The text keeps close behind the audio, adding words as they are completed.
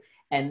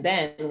And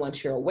then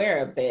once you're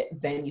aware of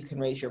it, then you can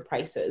raise your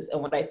prices. And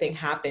what I think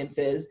happens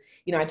is,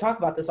 I talk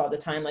about this all the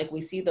time. Like,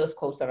 we see those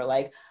quotes that are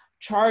like,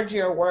 charge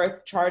your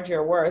worth, charge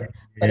your worth.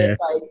 But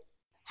it's like,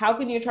 how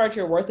can you charge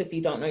your worth if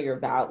you don't know your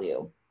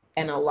value?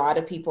 And a lot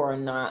of people are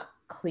not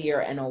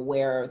clear and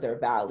aware of their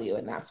value,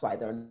 and that's why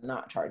they're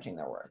not charging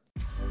their worth.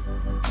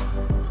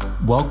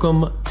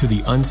 Welcome to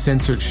the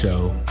Uncensored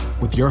Show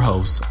with your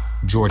host,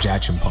 George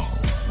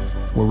Achampong,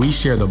 where we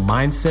share the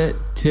mindset,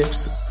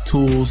 tips,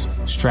 tools,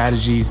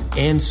 strategies,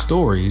 and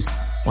stories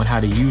on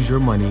how to use your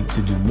money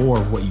to do more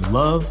of what you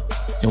love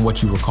and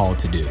what you were called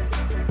to do.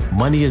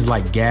 Money is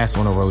like gas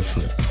on a road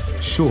trip.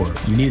 Sure,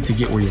 you need it to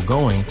get where you're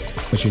going,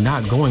 but you're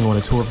not going on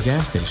a tour of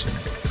gas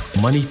stations.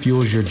 Money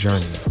fuels your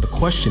journey. The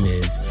question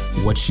is,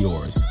 what's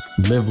yours?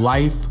 Live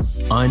life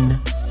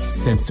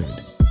uncensored.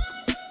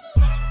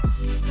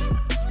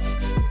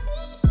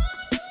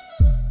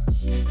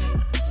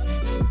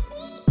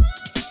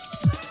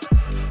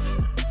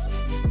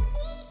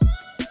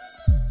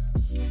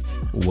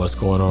 What's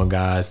going on,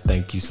 guys?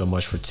 Thank you so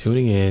much for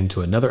tuning in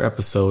to another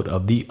episode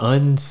of the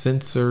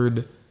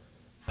Uncensored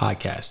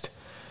podcast.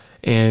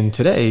 And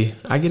today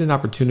I get an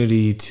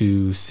opportunity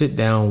to sit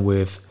down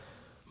with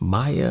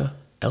Maya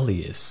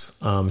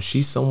Elious.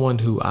 She's someone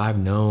who I've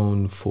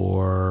known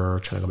for,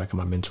 trying to go back in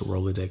my mental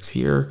Rolodex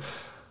here,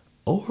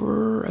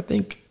 over, I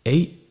think,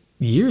 8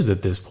 years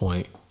at this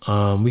point.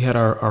 We had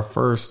our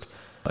first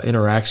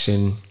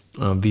interaction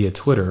via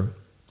Twitter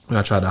when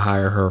I tried to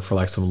hire her for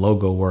like some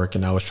logo work,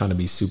 and I was trying to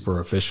be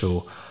super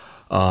official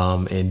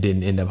and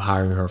didn't end up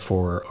hiring her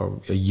for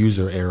a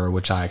user error,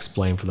 which I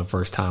explained for the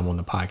first time on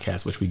the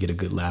podcast, which we get a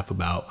good laugh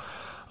about.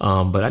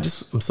 But I'm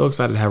so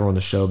excited to have her on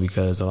the show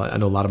because I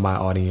know a lot of my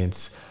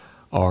audience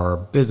are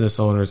business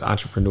owners,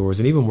 entrepreneurs,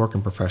 and even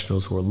working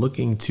professionals who are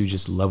looking to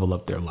just level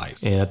up their life.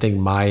 And I think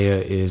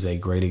Maya is a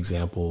great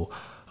example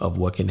of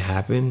what can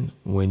happen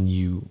when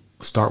you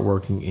start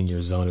working in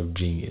your zone of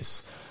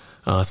genius.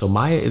 So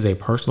Maya is a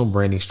personal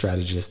branding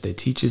strategist that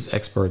teaches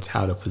experts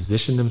how to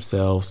position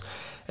themselves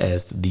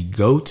as the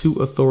go-to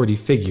authority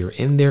figure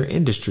in their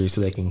industry so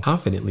they can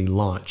confidently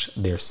launch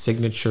their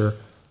signature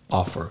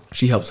offer.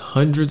 She helps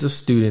hundreds of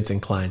students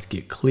and clients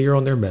get clear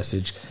on their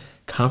message,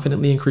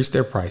 confidently increase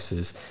their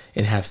prices,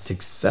 and have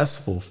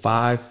successful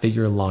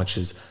 5-figure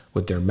launches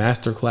with their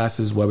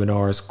masterclasses,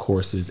 webinars,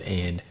 courses,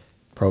 and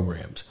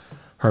programs.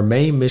 Her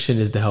main mission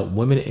is to help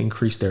women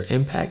increase their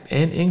impact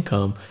and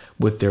income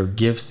with their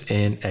gifts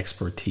and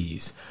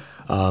expertise.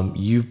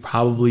 You've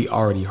probably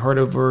already heard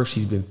of her.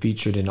 She's been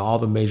featured in all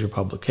the major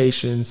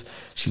publications.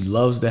 She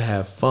loves to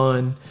have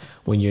fun.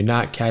 When you're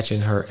not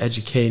catching her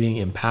educating,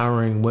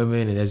 empowering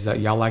women, and as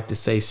y'all like to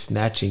say,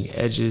 snatching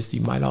edges,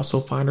 you might also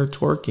find her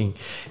twerking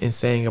and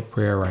saying a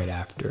prayer right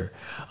after.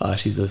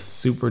 She's a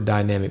super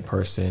dynamic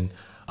person.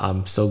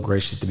 I'm so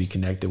gracious to be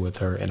connected with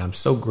her, and I'm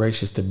so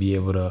gracious to be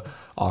able to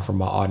offer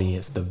my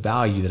audience the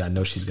value that I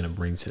know she's going to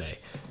bring today.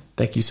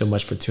 Thank you so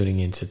much for tuning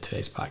into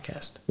today's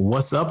podcast.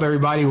 What's up,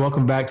 everybody?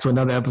 Welcome back to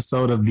another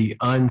episode of the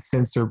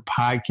Uncensored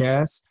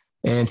podcast.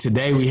 And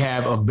today we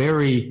have a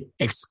very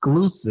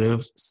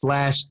exclusive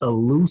 /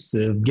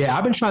 elusive guest.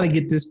 I've been trying to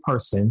get this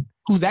person,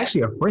 who's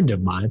actually a friend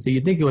of mine, so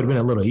you'd think it would have been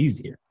a little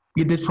easier,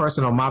 get this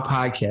person on my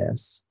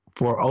podcast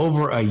for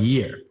over a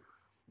year.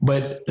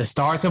 But the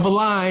stars have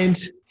aligned,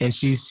 and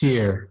she's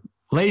here.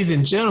 Ladies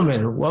and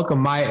gentlemen, welcome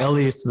Maya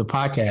Elious to the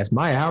podcast.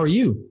 Maya, how are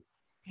you?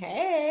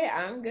 Hey,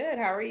 I'm good.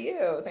 How are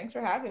you? Thanks for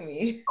having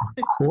me.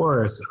 Of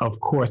course. I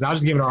was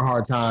just giving her a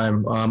hard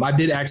time. I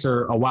did ask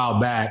her a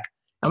while back.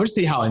 I'm going to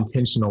see how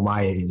intentional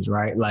Maya is,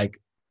 right?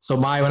 So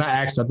Maya, when I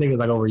asked her, I think it was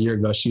like over a year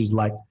ago, she was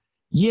like,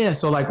 yeah,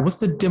 so what's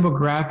the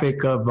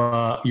demographic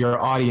of your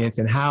audience,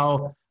 and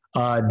how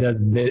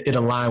does it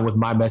align with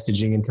my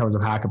messaging in terms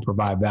of how I can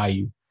provide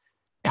value?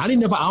 I don't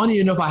even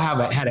know if I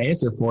had an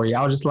answer for you.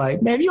 I was just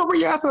like, man, you over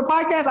here asking a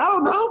podcast? I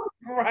don't know.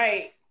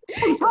 Right.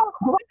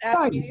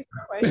 Ask me these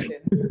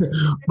questions.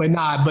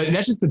 but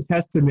that's just a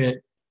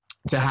testament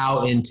to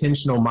how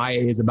intentional Maya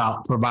is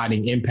about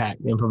providing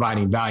impact and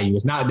providing value.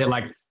 It's not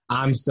that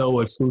I'm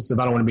so exclusive,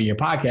 I don't want to be in your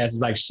podcast.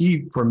 It's like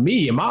for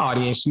me and my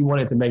audience, she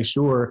wanted to make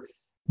sure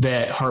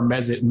that her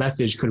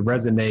message could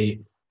resonate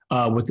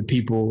with the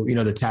people,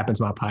 that tap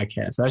into my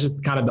podcast. So that's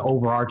just kind of the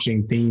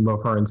overarching theme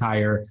of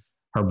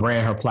her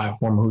brand, her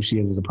platform, who she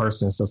is as a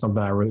person. So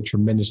something I really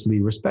tremendously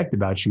respect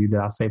about you that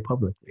I'll say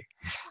publicly.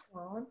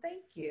 Well,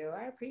 thank you.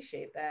 I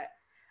appreciate that.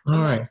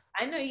 All right.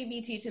 I know you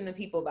be teaching the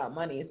people about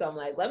money. So I'm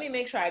like, let me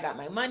make sure I got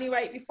my money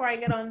right before I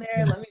get on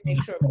there. Let me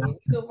make sure we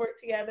can work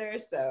together.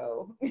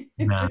 So.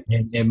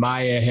 And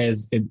Maya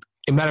has, as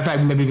a matter of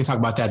fact, maybe we can talk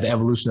about that, the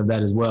evolution of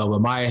that as well. But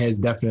Maya has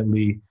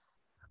definitely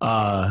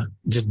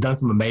just done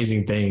some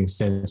amazing things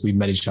since we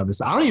met each other.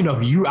 So I don't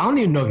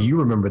even know if you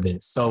remember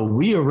this. So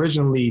we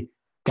originally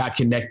got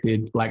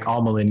connected like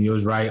all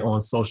millennials, right,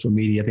 on social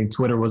media. I think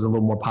Twitter was a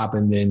little more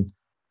popping than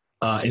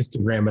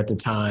Instagram at the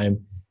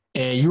time.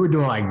 And you were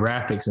doing like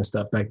graphics and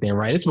stuff back then,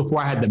 right? It's before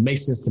I had the Make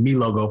Sense to Me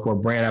logo for a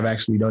brand I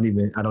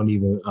don't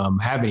even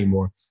have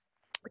anymore.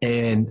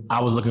 And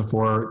I was looking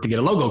to get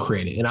a logo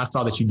created. And I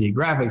saw that you did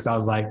graphics. I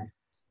was like,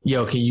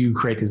 yo, can you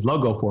create this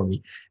logo for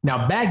me?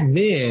 Now, back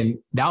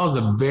then, that was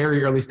the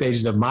very early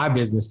stages of my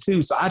business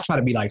too. So I try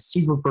to be like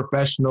super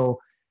professional.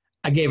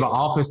 I gave an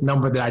office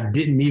number that I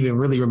didn't even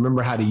really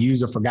remember how to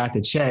use or forgot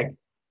to check.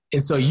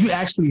 And so you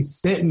actually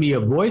sent me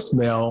a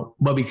voicemail,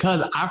 but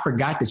because I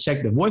forgot to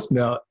check the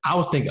voicemail, I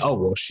was thinking, oh,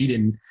 well, she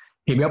didn't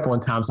hit me up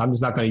on time. So I'm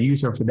just not going to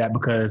use her for that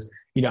because,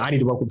 you know, I need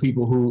to work with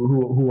people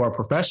who are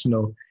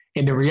professional.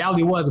 And the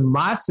reality was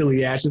my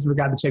silly ass just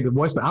forgot to check the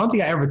voicemail. I don't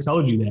think I ever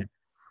told you that.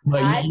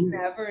 But I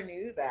never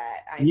knew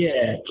that.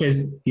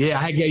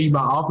 I gave you my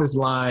office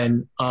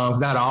line.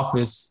 Cause I had an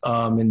office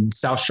in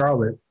South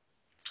Charlotte.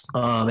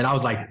 And I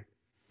was like,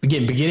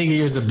 again, beginning of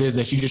years of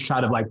business, you just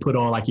try to like put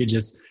on like you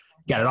just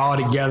got it all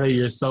together.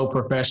 You're so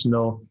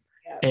professional.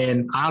 Yep.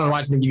 And I don't know, I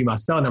just didn't give you my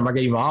cell number. I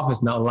gave you my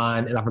office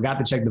line and I forgot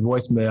to check the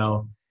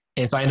voicemail.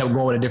 And so I ended up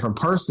going with a different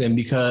person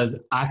because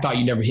I thought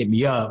you never hit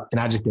me up and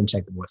I just didn't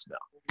check the voicemail.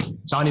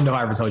 So I don't even know if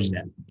I ever told you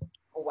that.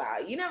 Wow,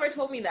 you never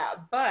told me that,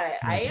 but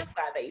I am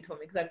glad that you told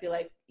me because I feel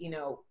like, you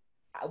know,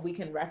 we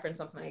can reference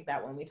something like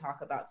that when we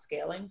talk about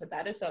scaling, but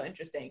that is so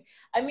interesting.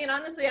 I mean,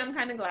 honestly, I'm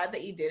kind of glad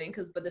that you didn't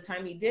because by the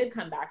time you did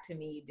come back to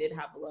me, you did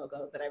have a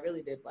logo that I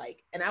really did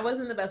like. And I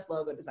wasn't the best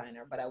logo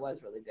designer, but I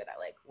was really good at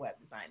like web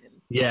design.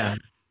 Yeah.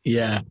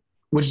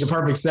 Which is a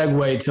perfect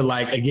segue to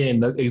like, again,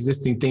 the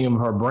existing theme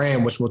of her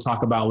brand, which we'll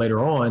talk about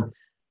later on.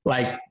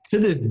 Like to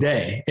this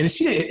day, and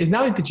it's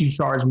not like that you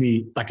charge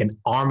me like an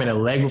arm and a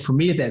leg, but for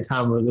me at that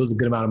time, it was a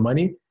good amount of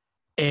money.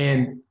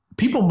 And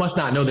people must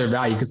not know their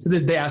value because to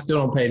this day, I still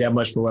don't pay that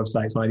much for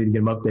websites when I need to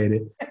get them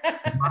updated.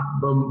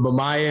 but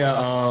Maya,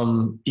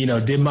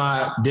 did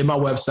my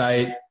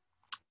website,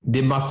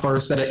 did my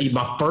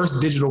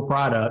first digital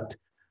product.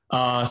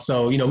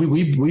 So, you know,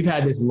 we've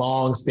had this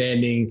long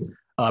standing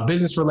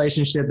business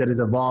relationship that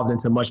has evolved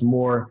into much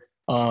more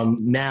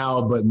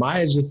now, but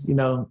Maya's just, you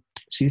know,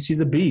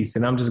 she's a beast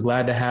and I'm just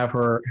glad to have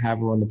her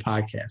on the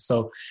podcast.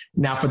 So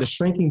now for the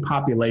shrinking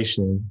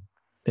population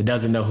that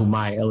doesn't know who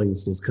Maya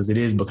Elious is, because it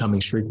is becoming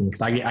shrinking.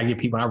 Because I get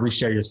people, when I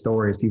reshare your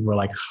stories, people are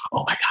like,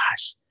 oh my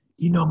gosh,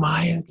 you know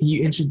Maya, can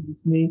you introduce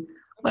me?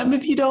 But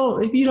if you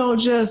don't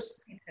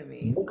just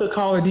book a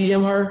call or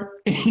DM her.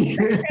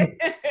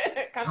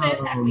 Come to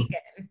Impact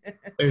Weekend.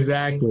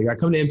 Exactly. I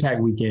come to Impact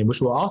Weekend, which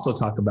we'll also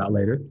talk about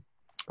later.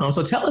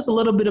 So tell us a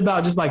little bit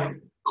about just like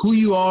who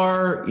you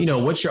are, you know,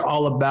 what you're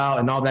all about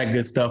and all that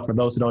good stuff for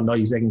those who don't know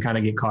you so they can kind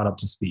of get caught up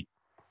to speed.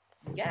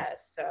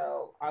 Yes.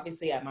 So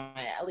obviously I'm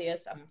Maya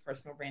Elious. I'm a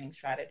personal branding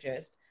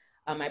strategist.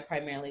 I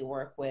primarily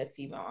work with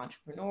female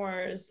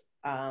entrepreneurs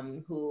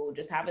who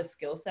just have a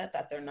skill set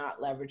that they're not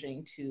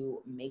leveraging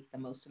to make the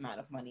most amount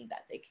of money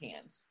that they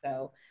can.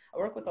 So I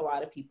work with a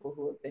lot of people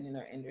who have been in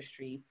their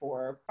industry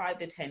for 5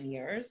 to 10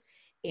 years.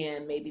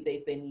 And maybe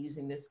they've been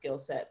using this skill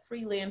set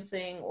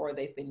freelancing or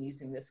they've been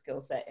using this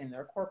skill set in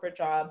their corporate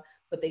job,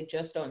 but they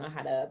just don't know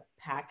how to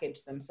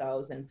package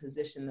themselves and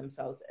position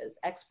themselves as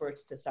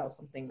experts to sell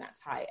something that's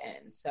high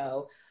end.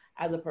 So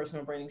as a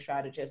personal branding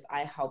strategist,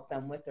 I help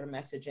them with their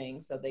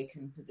messaging so they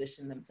can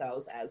position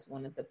themselves as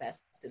one of the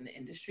best in the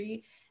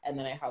industry. And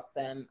then I help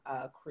them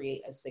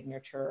create a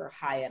signature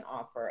high-end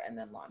offer and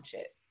then launch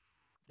it.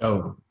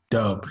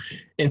 Dope.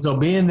 And so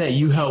being that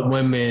you help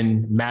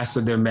women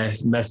master their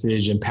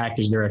message and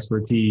package their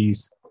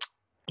expertise,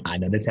 I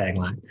know the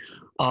tagline.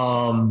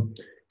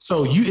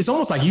 So it's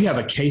almost like you have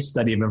a case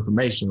study of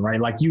information, right?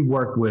 Like you've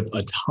worked with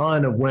a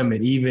ton of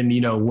women, even,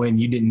 you know, when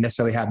you didn't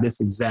necessarily have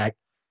this exact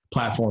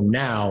platform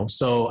now.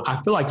 So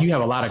I feel like you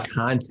have a lot of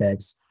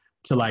context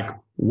to like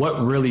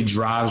what really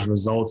drives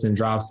results and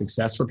drives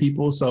success for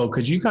people. So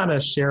could you kind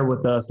of share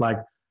with us like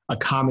a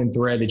common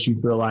thread that you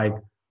feel like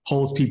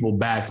holds people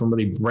back from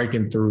really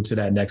breaking through to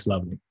that next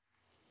level?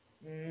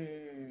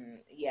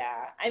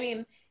 Yeah. I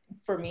mean,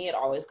 for me, it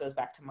always goes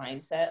back to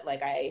mindset.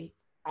 Like I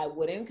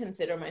wouldn't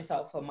consider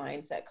myself a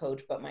mindset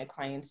coach, but my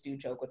clients do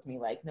joke with me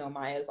like, no,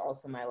 Maya is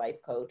also my life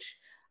coach.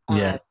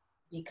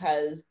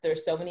 Because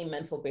there's so many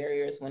mental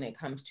barriers when it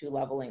comes to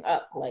leveling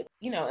up. Like,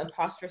 you know,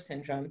 imposter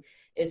syndrome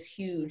is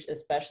huge,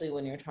 especially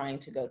when you're trying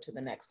to go to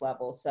the next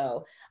level.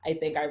 So I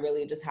think I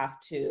really just have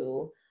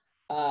to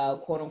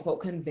quote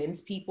unquote convince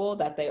people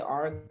that they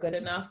are good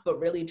enough, but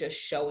really just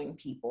showing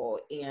people.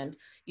 And,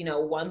 you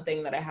know, one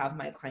thing that I have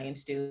my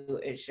clients do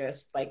is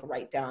just like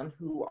write down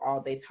who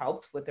all they've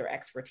helped with their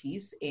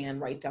expertise and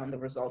write down the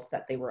results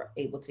that they were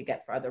able to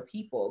get for other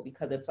people,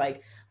 because it's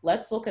like,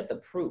 let's look at the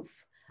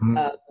proof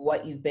of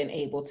what you've been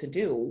able to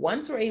do.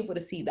 Once we're able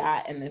to see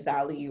that and the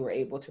value you were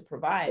able to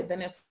provide,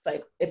 then it's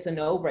like, it's a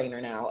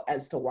no-brainer now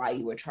as to why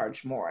you would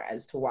charge more,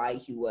 as to why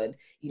you would,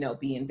 you know,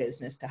 be in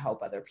business to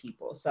help other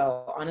people.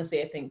 So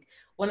honestly, I think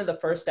one of the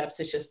first steps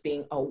is just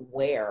being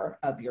aware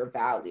of your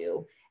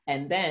value.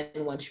 And then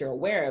once you're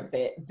aware of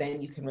it,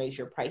 then you can raise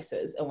your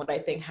prices. And what I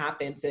think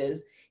happens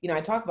is, you know,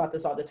 I talk about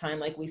this all the time.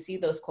 Like we see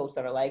those quotes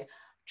that are like,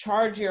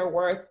 charge your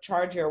worth.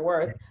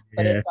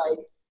 But it's like,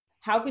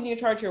 how can you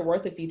charge your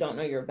worth if you don't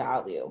know your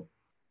value?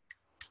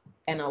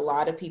 And a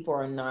lot of people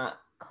are not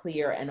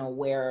clear and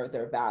aware of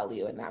their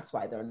value, and that's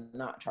why they're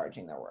not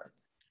charging their worth.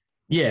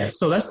 Yeah,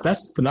 so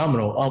that's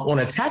phenomenal. On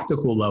a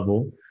tactical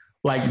level,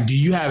 like, do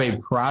you have a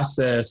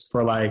process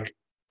for like,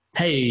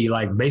 hey,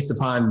 like based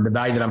upon the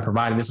value that I'm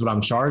providing, this is what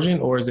I'm charging?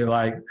 Or is it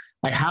like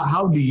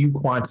how do you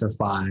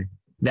quantify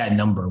that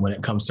number when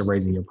it comes to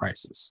raising your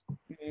prices?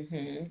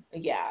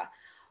 Yeah.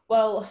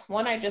 Well,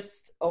 when I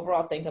just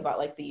overall think about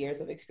like the years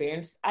of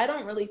experience, I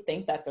don't really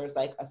think that there's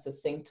like a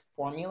succinct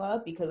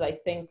formula because I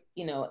think,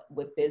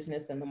 with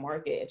business and the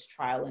market, it's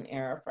trial and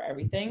error for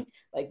everything.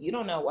 Like you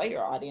don't know what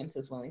your audience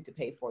is willing to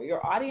pay for.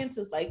 Your audience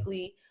is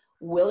likely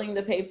willing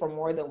to pay for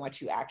more than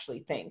what you actually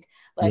think.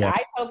 Like Yeah.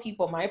 I tell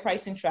people my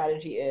pricing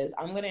strategy is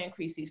I'm going to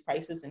increase these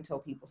prices until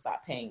people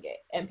stop paying it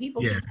and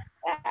people Yeah. keep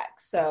coming back.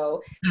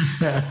 So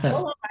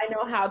I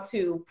know how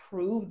to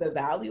prove the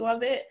value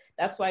of it.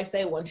 That's why I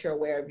say once you're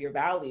aware of your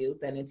value,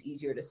 then it's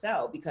easier to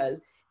sell because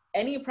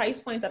any price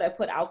point that I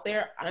put out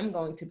there, I'm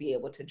going to be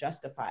able to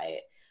justify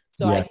it.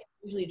 So I Yeah. can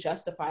usually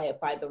justify it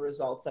by the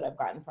results that I've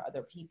gotten for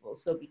other people.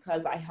 So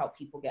because I help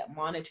people get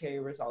monetary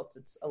results,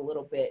 it's a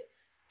little bit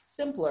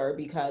simpler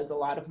because a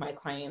lot of my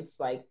clients,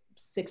 like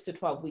 6 to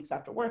 12 weeks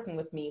after working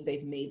with me,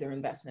 they've made their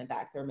investment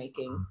back. They're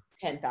making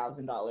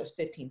 $10,000,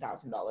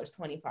 $15,000,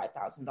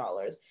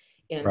 $25,000.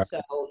 And Right.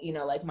 so,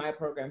 like my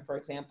program, for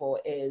example,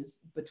 is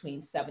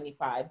between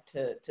 75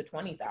 to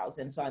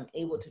 20,000. So I'm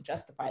able to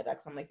justify that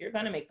because I'm like, you're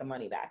going to make the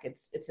money back.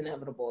 It's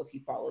inevitable if you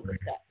follow the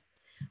steps.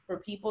 For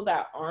people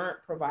that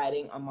aren't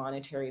providing a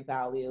monetary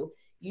value,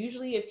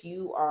 usually if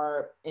you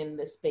are in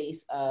the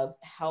space of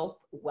health,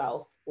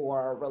 wealth,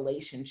 or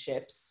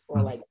relationships,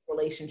 or like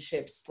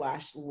relationships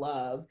 /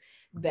 love,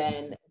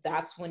 then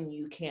that's when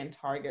you can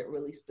target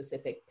really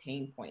specific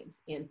pain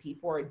points. And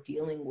people are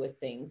dealing with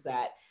things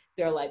that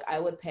they're like, I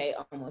would pay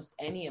almost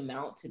any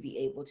amount to be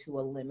able to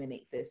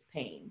eliminate this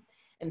pain.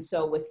 And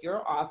so with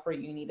your offer,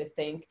 you need to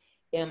think,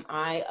 am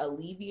I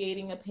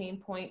alleviating a pain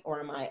point or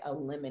am I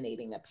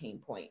eliminating a pain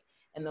point?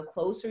 And the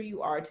closer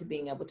you are to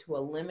being able to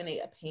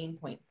eliminate a pain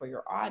point for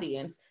your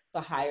audience,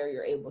 the higher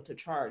you're able to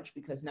charge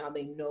because now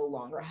they no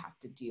longer have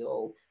to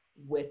deal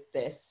with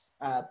this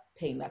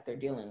pain that they're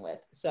dealing with.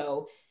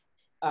 So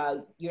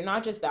you're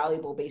not just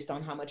valuable based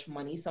on how much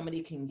money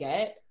somebody can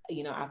get,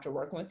 after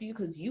working with you,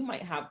 because you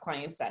might have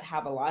clients that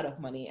have a lot of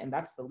money and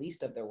that's the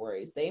least of their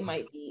worries. They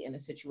might be in a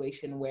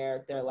situation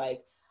where they're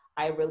like,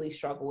 I really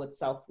struggle with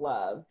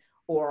self-love,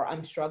 or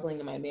I'm struggling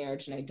in my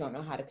marriage and I don't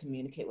know how to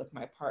communicate with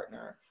my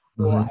partner,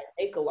 or I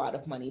make a lot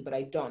of money, but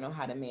I don't know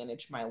how to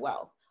manage my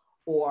wealth,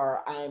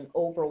 or I'm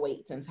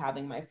overweight since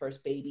having my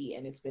first baby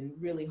and it's been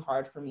really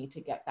hard for me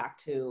to get back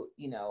to,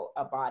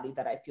 a body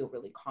that I feel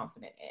really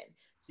confident in.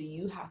 So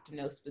you have to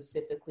know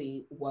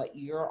specifically what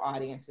your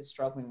audience is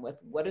struggling with.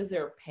 What is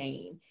their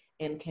pain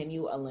and can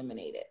you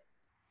eliminate it?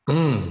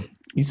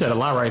 You said a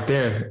lot right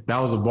there. That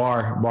was a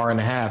bar and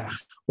a half.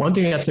 One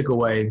thing I took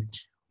away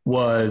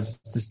was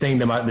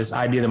this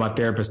idea that my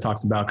therapist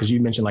talks about, because you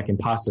mentioned like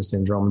imposter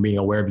syndrome and being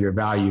aware of your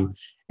value.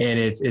 And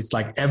it's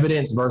like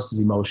evidence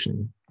versus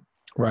emotion,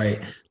 right?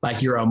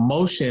 Like your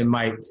emotion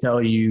might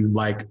tell you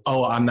like,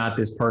 oh, I'm not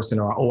this person,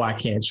 or, oh, I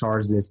can't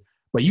charge this.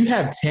 But you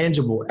have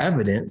tangible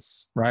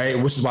evidence, right?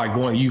 Which is why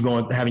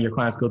having your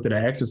clients go through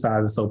that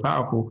exercise is so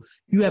powerful.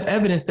 You have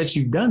evidence that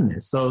you've done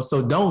this. So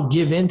don't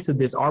give into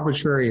this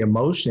arbitrary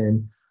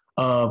emotion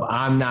of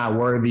I'm not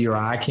worthy or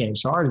I can't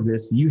charge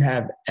this. You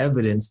have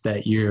evidence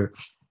that you're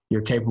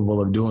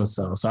capable of doing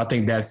so. So I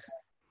think that's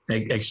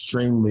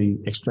extremely,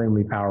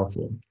 extremely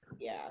powerful.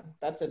 Yeah,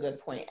 that's a good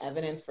point.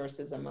 Evidence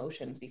versus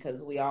emotions,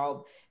 because we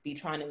all be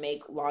trying to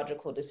make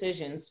logical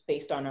decisions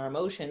based on our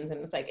emotions.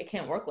 And it's like, it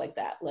can't work like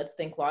that. Let's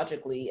think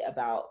logically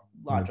about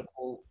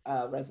logical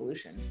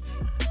resolutions.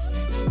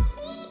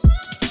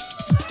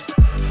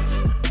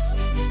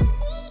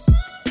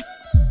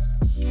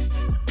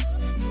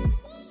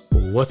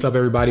 What's up,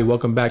 everybody?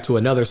 Welcome back to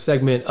another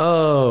segment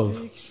of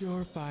Fix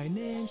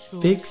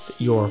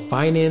Your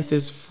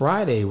Finances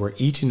Friday, where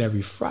each and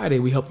every Friday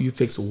we help you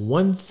fix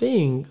one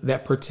thing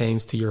that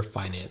pertains to your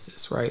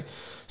finances, right?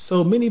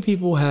 So many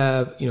people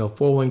have,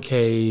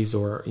 401ks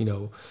or,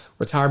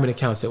 retirement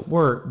accounts at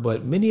work,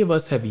 but many of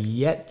us have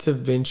yet to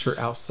venture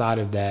outside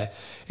of that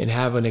and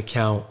have an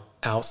account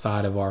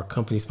outside of our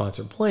company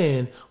sponsored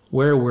plan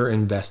where we're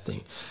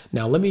investing.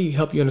 Now, let me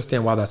help you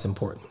understand why that's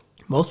important.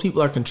 Most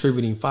people are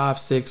contributing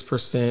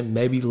 5-6%,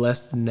 maybe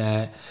less than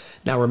that.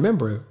 Now,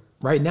 remember,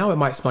 right now it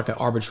might seem like an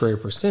arbitrary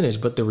percentage,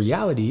 but the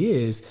reality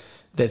is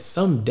that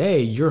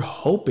someday you're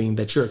hoping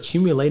that you're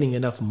accumulating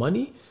enough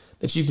money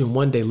that you can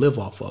one day live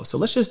off of. So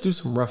let's just do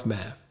some rough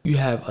math. You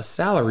have a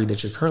salary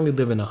that you're currently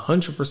living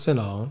 100%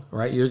 on,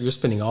 right? You're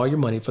spending all your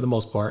money for the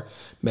most part.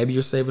 Maybe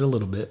you're saving a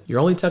little bit.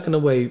 You're only tucking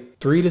away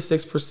 3 to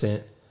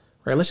 6%,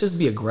 right? Let's just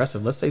be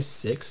aggressive. Let's say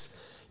 6.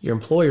 Your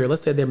employer,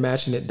 let's say they're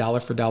matching it dollar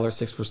for dollar,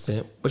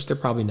 6%, which they're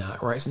probably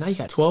not, right? So now you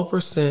got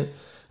 12%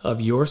 of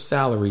your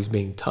salaries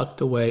being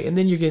tucked away, and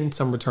then you're getting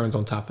some returns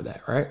on top of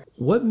that, right?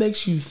 What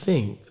makes you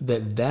think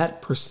that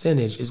that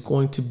percentage is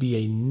going to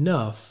be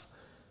enough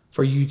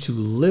for you to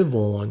live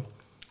on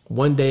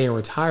one day in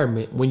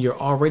retirement when you're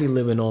already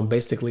living on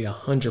basically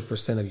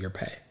 100% of your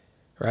pay,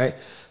 right?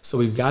 So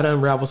we've got to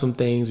unravel some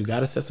things. We got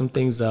to set some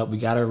things up. We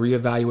got to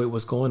reevaluate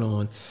what's going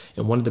on.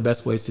 And one of the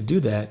best ways to do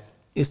that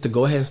is to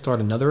go ahead and start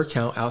another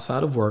account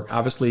outside of work.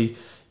 Obviously,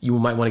 you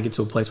might want to get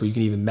to a place where you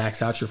can even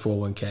max out your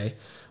 401k.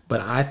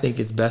 But I think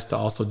it's best to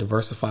also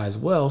diversify as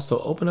well. So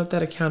open up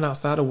that account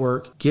outside of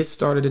work, get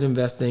started in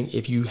investing.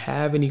 If you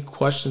have any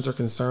questions or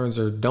concerns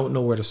or don't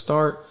know where to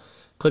start,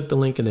 click the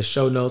link in the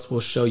show notes. We'll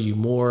show you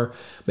more.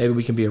 Maybe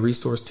we can be a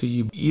resource to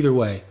you. Either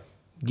way,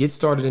 get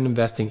started in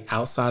investing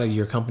outside of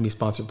your company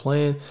sponsored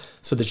plan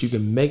so that you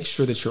can make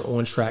sure that you're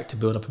on track to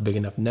build up a big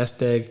enough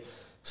nest egg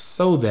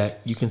so that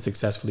you can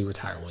successfully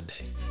retire one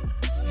day.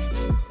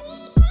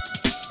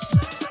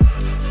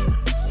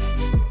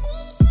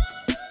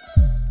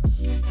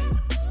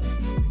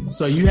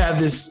 So you have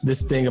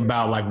this thing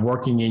about like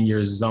working in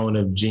your zone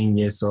of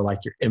genius, or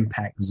like your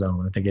impact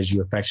zone, I think, as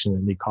you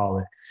affectionately call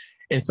it.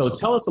 And so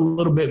tell us a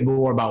little bit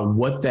more about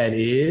what that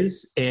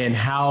is and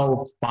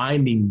how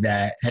finding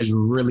that has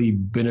really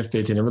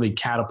benefited and really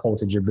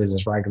catapulted your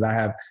business, right? Because I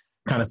have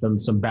kind of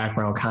some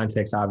background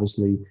context,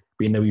 obviously,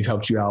 being that we've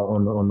helped you out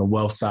on the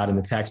wealth side and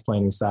the tax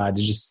planning side,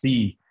 to just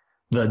see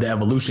the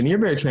evolution. You're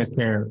very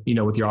transparent,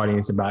 with your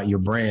audience about your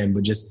brand,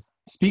 but just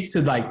speak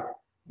to like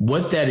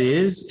what that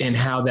is and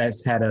how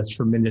that's had a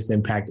tremendous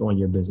impact on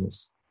your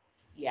business.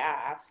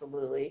 Yeah,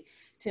 absolutely.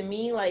 To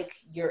me, like,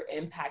 your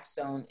impact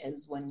zone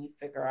is when you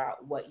figure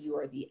out what you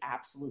are the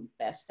absolute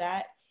best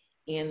at,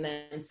 and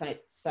then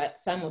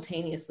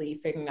simultaneously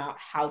figuring out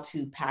how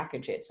to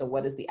package it. So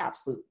what is the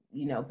absolute,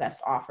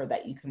 best offer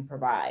that you can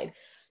provide?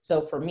 So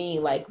for me,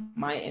 like,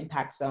 my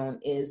impact zone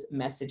is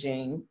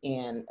messaging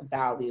and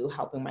value,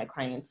 helping my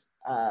clients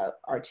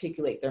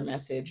articulate their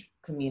message,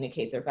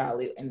 communicate their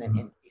value, and then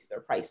increase their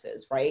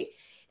prices, right?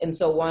 And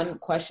so one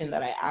question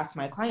that I ask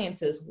my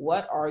clients is,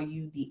 what are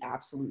you the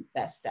absolute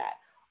best at?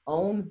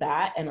 Own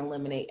that and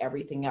eliminate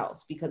everything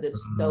else, because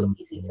it's so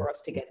easy for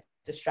us to get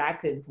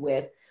distracted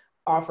with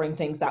offering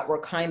things that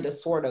we're kind of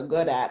sort of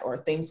good at, or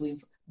things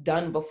we've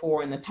done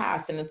before in the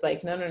past. And it's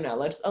like, no,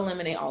 let's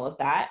eliminate all of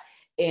that.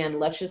 And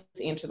let's just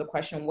answer the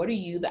question, what are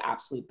you the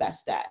absolute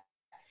best at?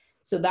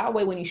 So that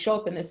way, when you show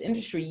up in this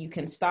industry, you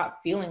can stop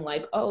feeling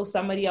like, oh,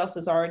 somebody else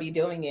is already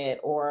doing it,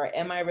 or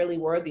am I really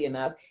worthy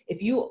enough?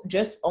 If you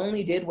just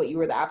only did what you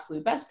were the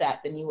absolute best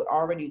at, then you would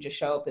already just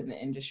show up in the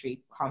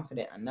industry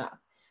confident enough.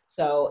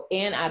 So,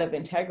 and out of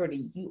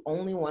integrity, you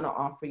only want to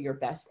offer your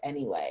best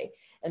anyway.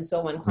 And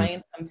so when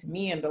clients come to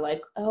me and they're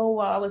like, oh,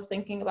 well, I was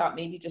thinking about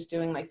maybe just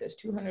doing like this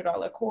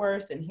 $200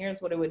 course, and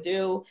here's what it would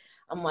do.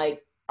 I'm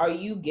like, are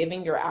you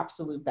giving your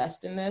absolute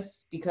best in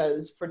this?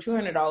 Because for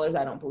 $200,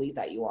 I don't believe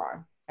that you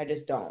are. I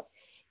just don't.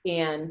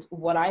 And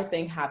what I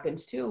think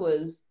happens too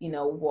is,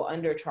 we'll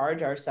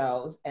undercharge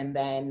ourselves, and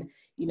then,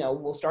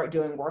 we'll start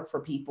doing work for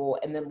people,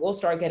 and then we'll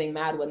start getting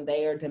mad when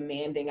they are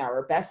demanding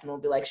our best. And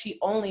we'll be like, she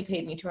only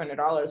paid me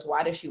 $200.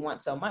 Why does she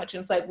want so much?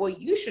 And it's like, well,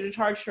 you should have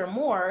charged her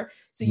more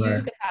so you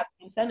could have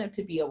the incentive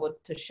to be able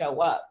to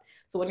show up.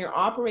 So when you're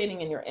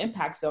operating in your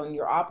impact zone,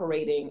 you're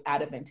operating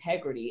out of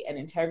integrity, and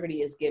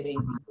integrity is giving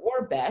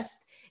your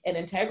best. And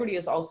integrity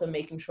is also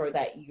making sure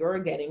that you're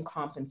getting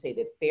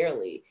compensated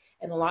fairly.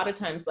 And a lot of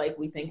times, like,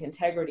 we think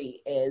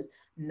integrity is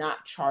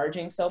not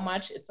charging so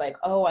much. It's like,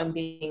 oh, I'm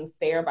being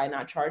fair by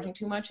not charging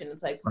too much. And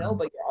it's like, no,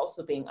 but you're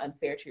also being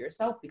unfair to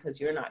yourself because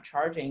you're not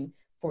charging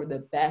for the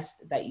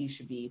best that you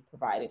should be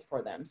providing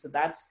for them. So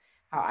that's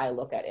how I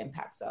look at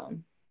impact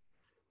zone.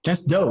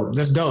 That's dope.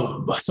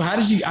 So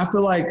I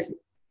feel like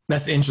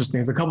that's interesting.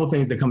 There's a couple of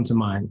things that come to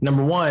mind.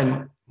 Number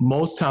one,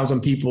 most times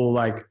when people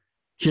like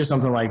hear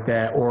something like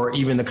that, or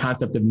even the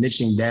concept of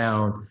niching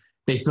down,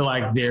 they feel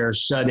like they're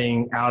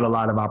shutting out a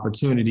lot of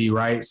opportunity,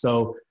 right?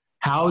 So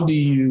how do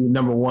you,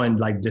 number one,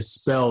 like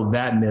dispel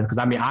that myth? Because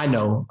I mean, I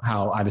know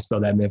how I dispel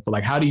that myth, but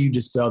like, how do you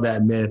dispel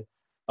that myth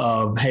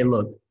of, hey,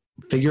 look,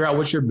 figure out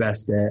what you're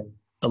best at,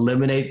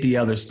 eliminate the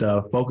other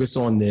stuff, focus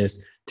on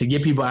this, to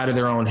get people out of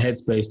their own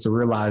headspace to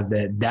realize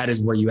that that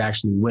is where you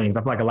actually win. I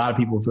feel like a lot of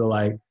people feel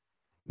like,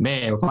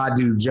 man, if I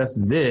do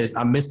just this,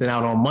 I'm missing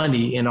out on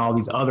money in all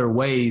these other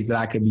ways that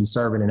I could be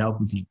serving and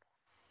helping people.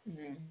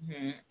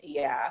 Mm-hmm.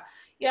 Yeah.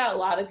 A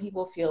lot of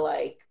people feel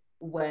like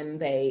when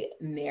they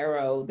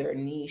narrow their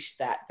niche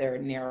that they're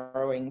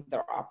narrowing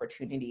their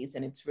opportunities,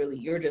 and it's really,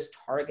 you're just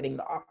targeting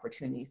the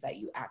opportunities that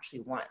you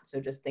actually want. So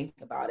just think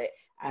about it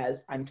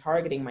as, I'm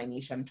targeting my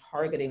niche, I'm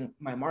targeting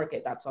my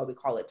market. That's why we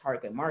call it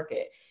target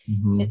market.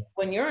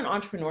 When you're in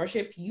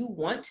entrepreneurship, you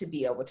want to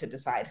be able to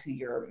decide who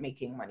you're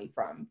making money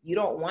from. You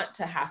don't want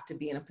to have to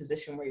be in a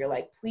position where you're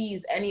like,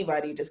 please,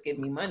 anybody, just give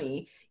me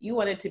money. You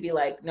want it to be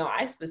like, no,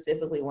 I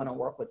specifically want to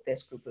work with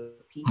this group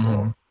of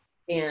people.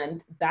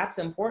 And that's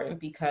important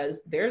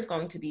because there's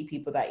going to be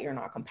people that you're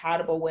not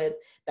compatible with,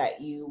 that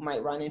you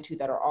might run into,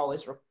 that are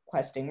always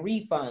requesting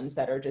refunds,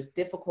 that are just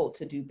difficult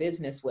to do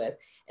business with.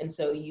 And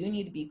so you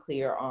need to be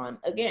clear on,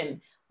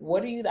 again,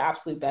 what are you the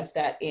absolute best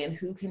at, and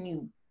who can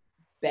you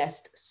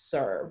best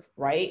serve,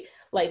 right?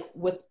 Like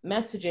with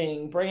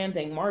messaging,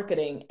 branding,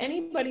 marketing,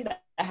 anybody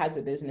that has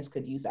a business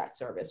could use that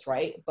service,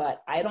 right?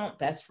 But I don't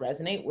best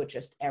resonate with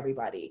just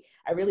everybody.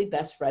 I really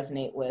best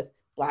resonate with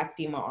Black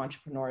female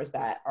entrepreneurs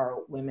that are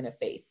women of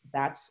faith.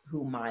 That's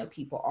who my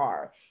people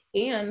are.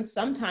 And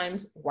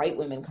sometimes white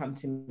women come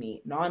to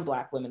me,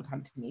 non-Black women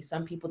come to me,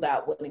 some people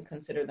that wouldn't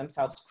consider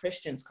themselves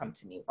Christians come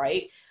to me,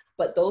 right?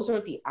 But those are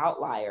the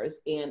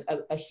outliers. And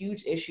a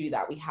huge issue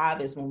that we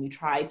have is when we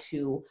try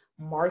to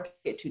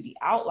market to the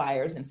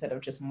outliers instead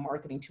of just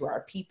marketing to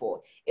our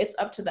people. It's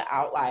up to the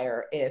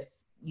outlier if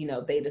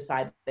they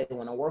decide they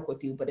want to work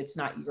with you, but it's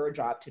not your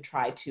job to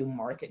try to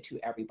market to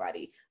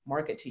everybody.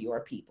 Market to your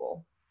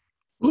people.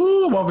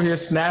 Ooh, I'm over here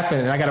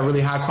snapping. I got a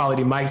really high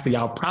quality mic, so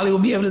y'all probably will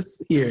be able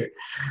to hear it.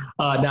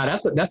 Now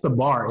that's a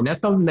bar, and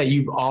that's something that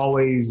you've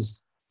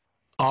always,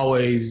 at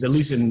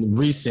least in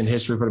recent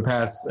history for the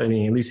past, at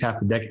least half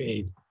a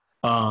decade,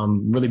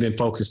 really been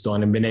focused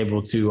on and been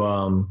able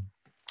to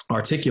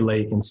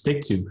articulate and stick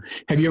to.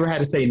 Have you ever had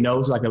to say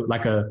no to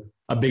like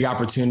a big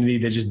opportunity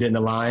that just didn't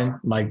align,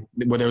 like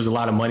where there was a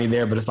lot of money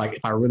there, but it's like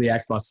if I really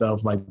ask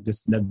myself, like this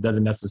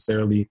doesn't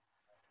necessarily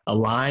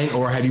align,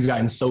 or have you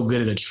gotten so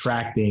good at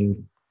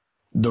attracting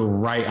the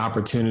right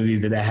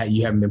opportunities that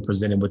you haven't been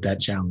presented with that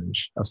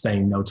challenge of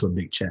saying no to a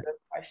big check? Good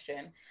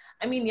question.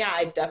 I mean, yeah,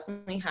 I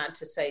definitely had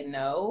to say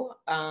no.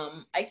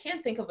 I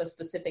can't think of a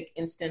specific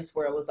instance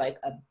where it was like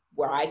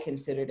where I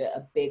considered it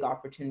a big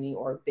opportunity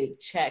or a big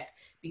check,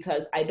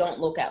 because I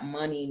don't look at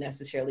money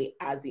necessarily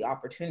as the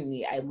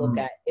opportunity. I look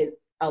at it,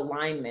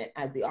 alignment,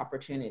 as the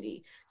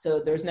opportunity.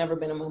 So there's never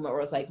been a moment where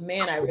I was like,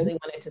 man, I really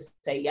wanted to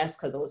say yes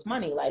because it was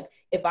money. Like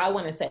if I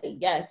want to say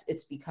yes,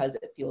 it's because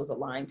it feels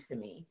aligned to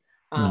me.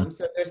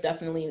 So there's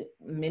definitely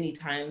many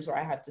times where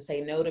I have to say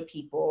no to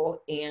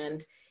people,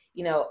 and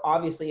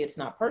obviously it's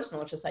not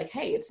personal. It's just like,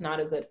 hey, it's not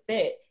a good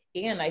fit,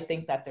 and I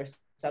think that there's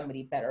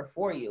somebody better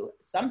for you.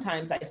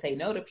 Sometimes I say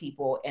no to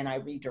people and I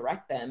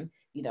redirect them,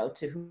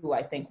 to who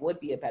I think would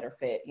be a better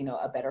fit,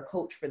 a better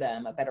coach for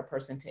them, a better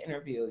person to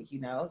interview,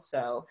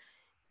 so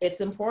it's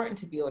important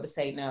to be able to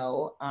say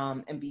no,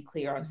 and be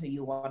clear on who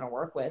you want to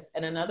work with.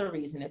 And another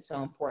reason it's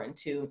so important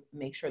to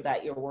make sure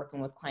that you're working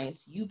with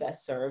clients you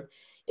best serve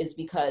is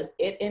because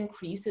it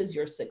increases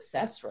your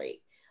success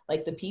rate.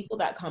 Like the people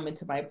that come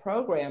into my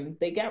program,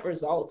 they get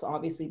results,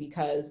 obviously,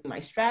 because my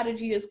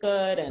strategy is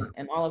good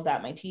and all of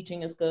that, my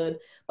teaching is good,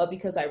 but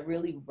because I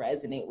really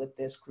resonate with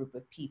this group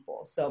of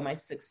people. So my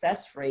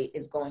success rate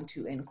is going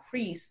to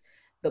increase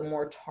the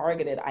more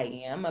targeted I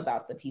am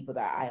about the people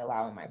that I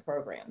allow in my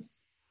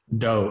programs.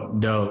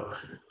 Dope.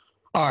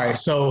 All right.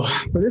 So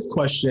for this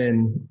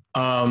question,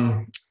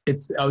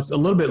 it's a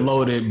little bit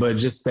loaded, but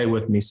just stay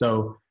with me.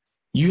 So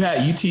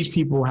you teach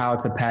people how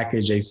to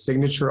package a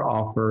signature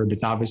offer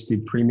that's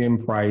obviously premium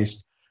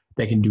priced.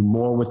 They can do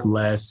more with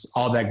less,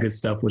 all that good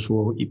stuff, which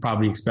we'll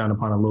probably expound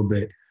upon a little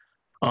bit.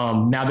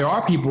 Now there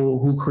are people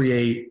who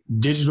create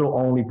digital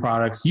only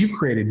products. You've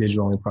created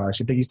digital only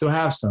products. I think you still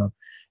have some.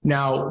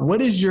 Now,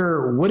 what is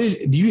your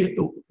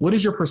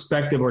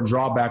perspective or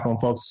drawback on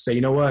folks who say,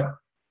 you know what?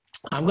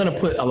 I'm going to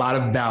put a lot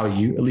of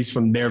value, at least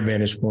from their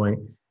vantage point,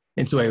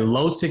 into a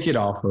low ticket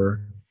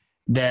offer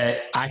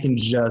that I can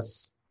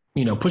just,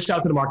 push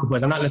out to the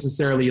marketplace. I'm not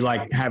necessarily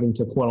like having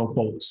to quote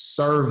unquote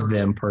serve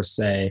them per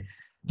se.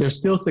 They're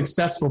still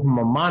successful from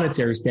a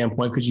monetary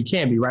standpoint because you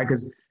can be, right?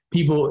 Because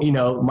people,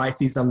 might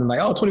see something like,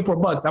 oh,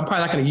 $24. I'm probably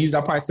not going to use it.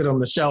 I'll probably sit on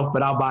the shelf,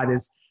 but I'll buy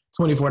this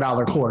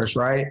 $24 course,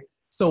 right?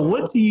 So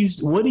what do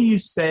you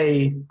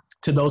say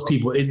to those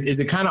people? Is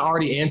it kind of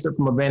already answered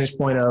from a vantage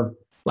point of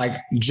like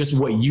just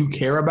what you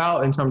care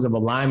about in terms of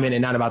alignment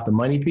and not about the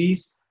money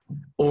piece?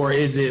 Or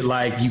is it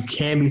like you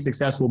can be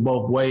successful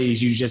both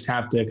ways? You just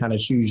have to kind of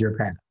choose your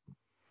path,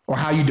 or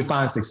how you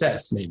define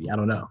success, maybe. I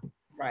don't know.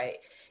 Right.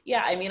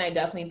 Yeah. I mean, I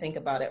definitely think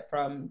about it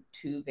from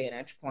two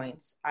vantage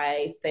points.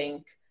 I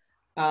think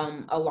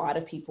a lot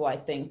of people, I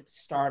think,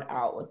 start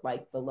out with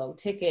like the low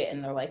ticket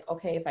and they're like,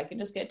 okay, if I can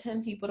just get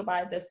 10 people to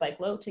buy this like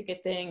low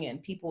ticket thing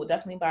and people will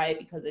definitely buy it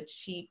because it's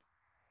cheap.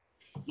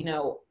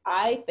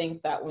 I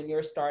think that when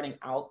you're starting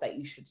out that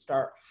you should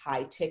start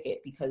high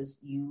ticket because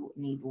you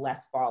need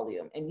less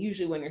volume. And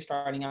usually when you're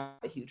starting out,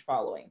 a huge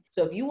following.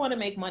 So if you want to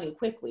make money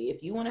quickly,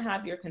 if you want to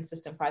have your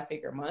consistent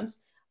 5-figure months,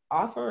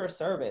 offer a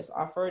service,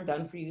 offer a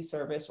done for you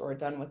service or a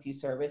done with you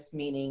service,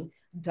 meaning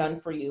done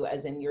for you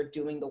as in you're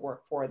doing the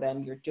work for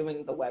them, you're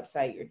doing the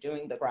website, you're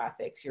doing the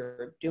graphics,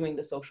 you're doing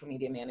the social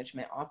media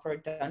management. Offer a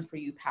done for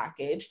you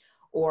package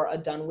or a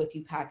done with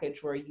you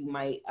package where you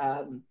might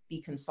be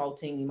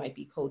consulting, you might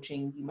be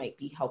coaching, you might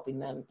be helping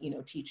them,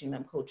 teaching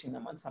them, coaching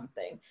them on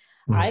something.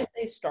 I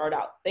say start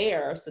out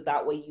there so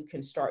that way you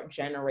can start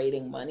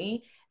generating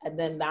money. And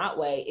then that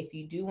way, if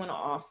you do want to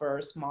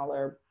offer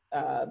smaller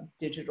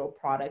digital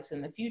products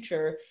in the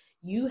future,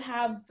 you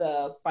have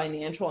the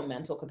financial and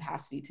mental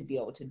capacity to be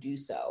able to do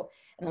so.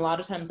 And a lot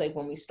of times, like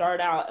when we start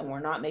out and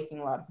we're not making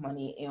a lot of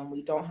money and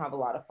we don't have a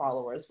lot of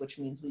followers, which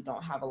means we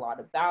don't have a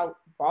lot of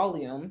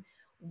volume,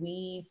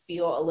 we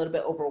feel a little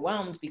bit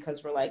overwhelmed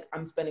because we're like,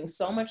 I'm spending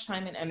so much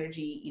time and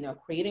energy,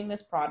 creating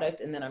this product,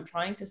 and then I'm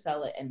trying to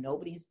sell it and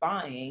nobody's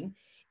buying.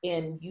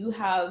 And you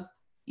have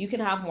you can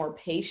have more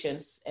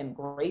patience and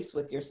grace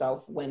with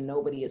yourself when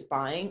nobody is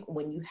buying,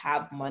 when you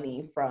have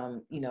money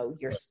from,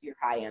 your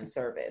high-end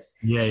service.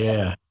 Yeah,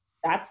 yeah.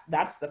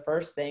 That's the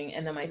first thing.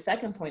 And then my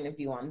second point of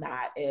view on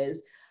that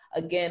is,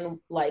 again,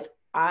 like,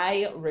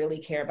 I really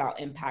care about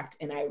impact,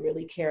 and I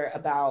really care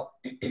about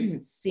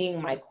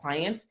seeing my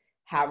clients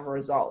have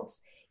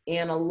results.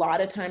 And a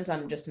lot of times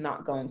I'm just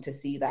not going to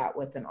see that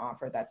with an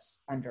offer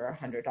that's under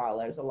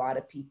 $100. A lot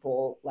of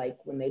people, like,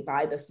 when they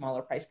buy the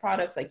smaller price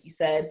products, like you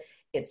said,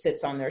 it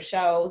sits on their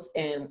shelves,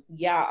 and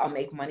yeah, I'll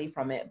make money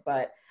from it.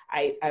 But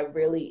I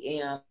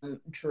really am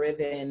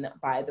driven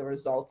by the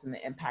results and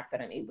the impact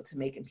that I'm able to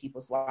make in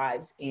people's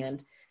lives.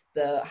 And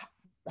the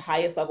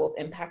highest level of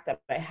impact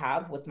that I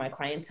have with my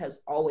clients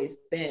has always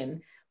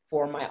been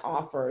for my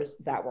offers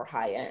that were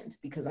high end,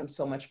 because I'm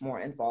so much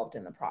more involved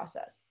in the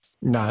process.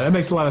 No, that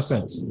makes a lot of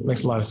sense.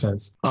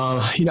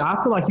 I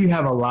feel like you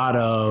have a lot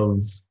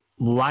of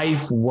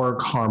life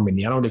work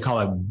harmony. I don't know if they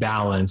call it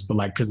balance, but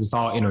like, cause it's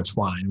all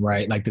intertwined,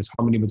 right? Like this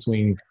harmony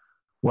between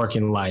work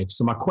and life.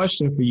 So my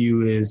question for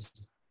you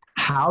is,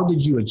 how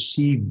did you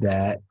achieve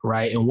that,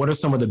 right? And what are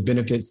some of the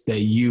benefits that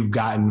you've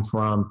gotten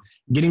from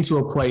getting to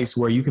a place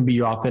where you can be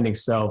your authentic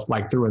self,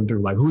 like through and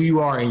through? Like who you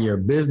are in your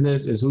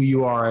business is who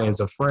you are as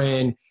a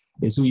friend,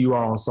 is who you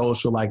are on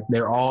social. Like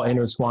they're all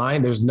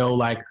intertwined. There's no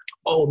like,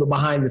 oh, the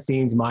behind the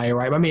scenes Maya,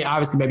 right? I mean,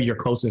 obviously maybe your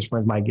closest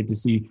friends might get to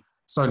see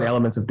certain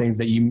elements of things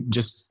that you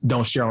just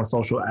don't share on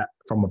social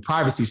from a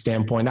privacy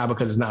standpoint, not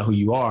because it's not who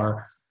you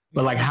are,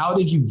 but like, how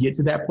did you get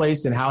to that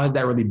place and how has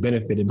that really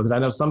benefited? Because I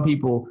know some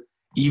people,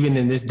 even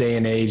in this day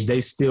and age, they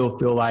still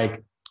feel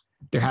like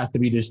there has to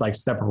be this like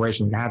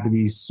separation. I have to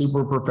be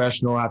super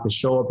professional. I have to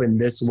show up in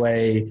this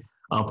way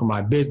for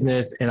my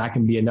business, and I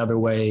can be another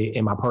way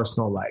in my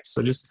personal life.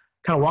 So just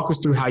kind of walk us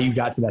through how you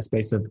got to that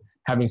space of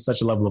having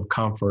such a level of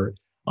comfort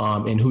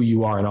in who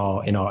you are in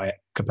all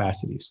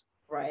capacities.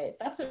 Right.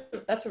 That's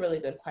a really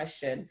good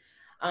question.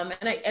 And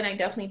I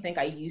definitely think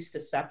I used to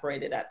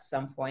separate it at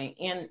some point,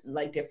 and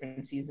like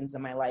different seasons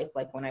of my life.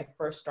 Like when I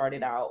first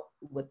started out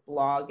with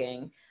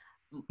blogging,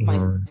 my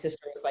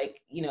sister was like,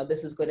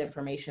 this is good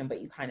information, but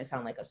you kind of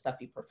sound like a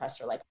stuffy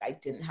professor. Like I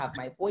didn't have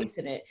my voice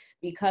in it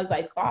because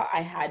I thought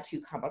I had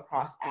to come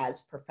across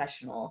as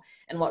professional.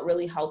 And what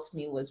really helped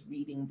me was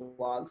reading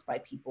blogs by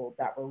people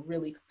that were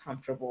really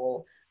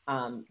comfortable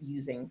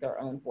using their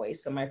own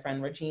voice. So my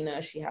friend Regina,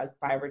 she has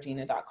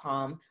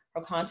byregina.com.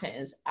 Her content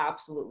is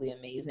absolutely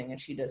amazing, and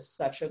she does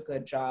such a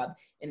good job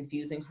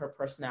infusing her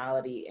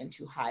personality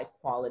into high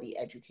quality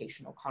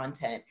educational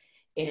content.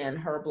 And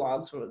her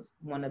blogs was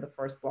one of the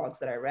first blogs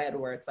that I read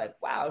where it's like,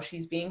 wow,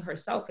 she's being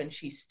herself and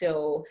she's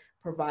still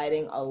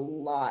providing a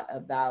lot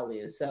of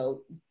value.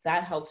 So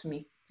that helped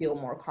me feel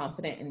more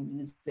confident in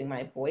using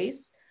my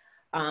voice.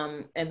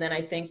 And then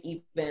I think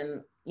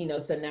even,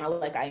 so now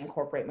like I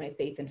incorporate my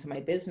faith into my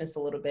business a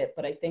little bit,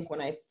 but I think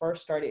when I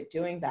first started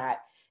doing that,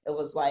 it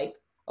was like,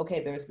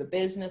 okay, there's the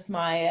business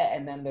Maya,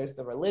 and then there's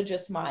the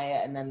religious Maya,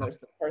 and then there's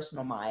the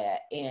personal Maya.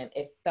 And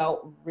it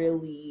felt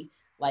really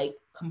like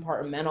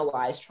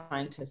compartmentalized,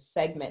 trying to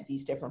segment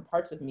these different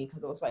parts of me,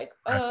 because it was like,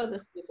 oh,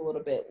 this is a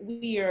little bit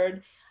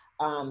weird.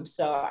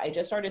 So I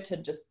just started to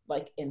just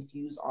like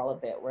infuse all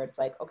of it, where it's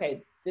like,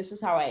 okay, this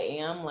is how I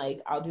am.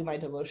 Like I'll do my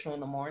devotional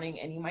in the morning,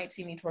 and you might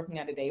see me twerking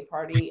at a day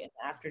party in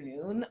the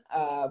afternoon.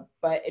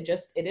 But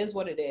it is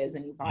what it is,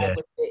 and you vibe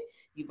with it.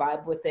 You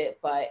vibe with it,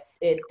 but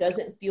it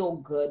doesn't feel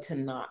good to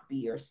not be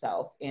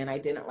yourself. And I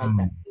didn't like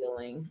that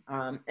feeling.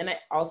 And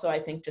I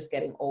think just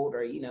getting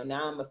older,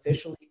 now I'm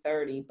officially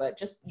 30, but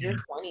just your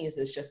 20s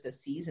is just a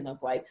season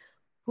of like,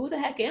 who the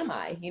heck am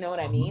I? You know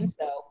what I mean?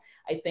 So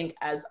I think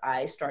as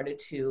I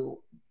started to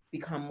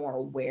become more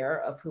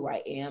aware of who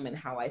I am and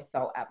how I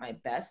felt at my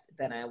best,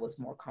 then I was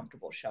more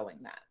comfortable showing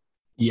that.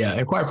 Yeah.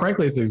 And quite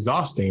frankly, it's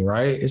exhausting,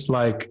 right? It's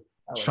like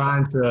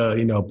trying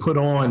to, put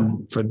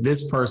on for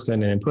this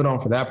person and put on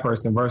for that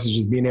person versus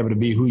just being able to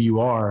be who you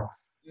are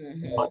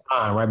all the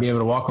time, right? Being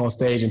able to walk on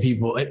stage and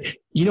people, what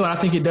I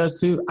think it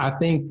does too? I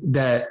think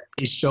that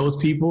it shows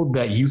people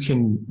that you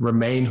can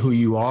remain who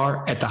you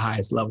are at the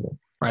highest level,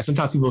 right?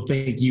 Sometimes people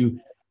think you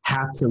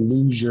have to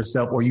lose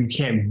yourself or you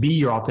can't be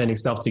your authentic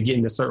self to get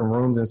into certain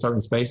rooms and certain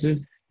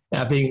spaces.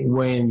 And I think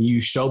when you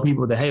show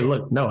people that, hey,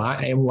 look, no,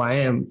 I am who I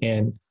am,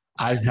 and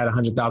I just had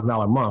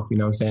 $100,000 a month, you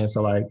know what I'm saying?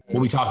 So like, what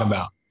we talking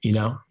about,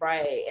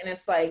 Right. And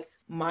it's like,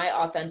 my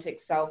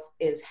authentic self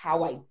is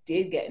how I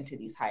did get into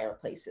these higher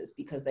places,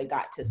 because they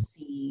got to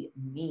see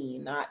me,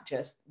 not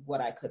just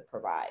what I could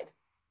provide.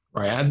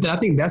 Right. I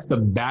think that's the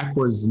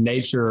backwards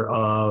nature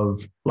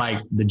of like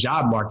the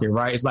job market,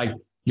 right? It's like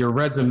your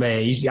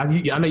resume.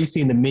 I know you've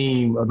seen the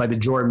meme of like the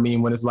Jordan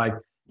meme when it's like,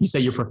 you say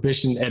you're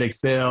proficient at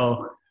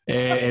Excel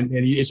and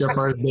it's your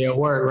first day of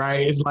work,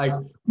 right? It's like,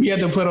 we have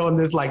to put on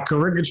this like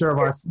caricature of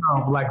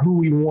ourselves, like who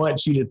we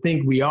want you to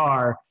think we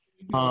are.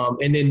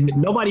 And then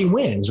nobody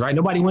wins, right?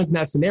 Nobody wins in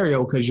that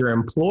scenario because your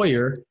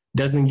employer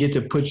doesn't get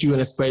to put you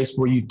in a space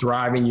where you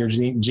thrive in your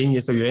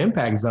genius or your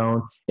impact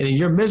zone. And then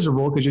you're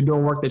miserable because you're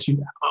doing work that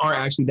you aren't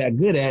actually that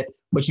good at,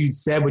 but you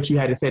said what you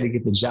had to say to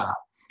get the job.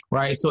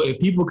 right? So if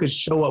people could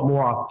show up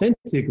more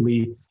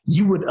authentically,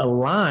 you would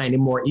align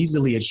and more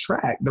easily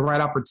attract the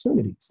right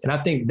opportunities. And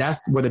I think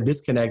that's where the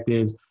disconnect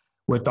is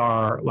with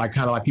our, like,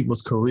 kind of like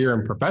people's career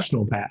and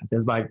professional path.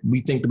 It's like we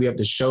think that we have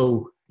to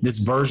show this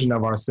version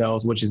of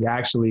ourselves, which is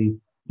actually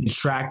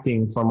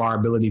detracting from our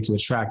ability to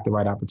attract the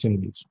right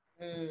opportunities.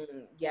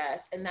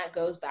 Yes. And that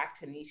goes back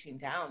to niching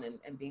down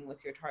and being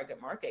with your target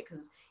market.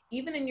 Because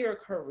even in your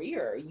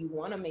career, you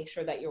want to make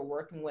sure that you're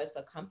working with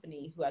a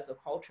company who has a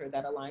culture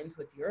that aligns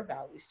with your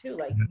values too.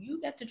 Like,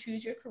 you get to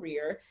choose your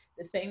career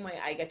the same way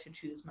I get to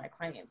choose my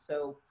clients.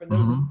 So for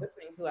those of you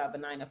listening who have a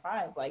 9 to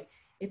 5, like,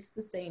 it's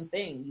the same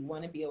thing. You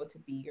want to be able to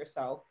be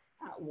yourself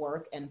at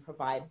work and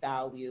provide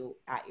value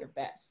at your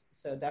best.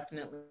 So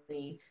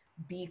definitely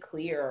be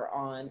clear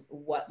on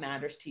what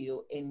matters to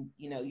you in,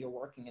 your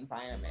working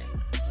environment.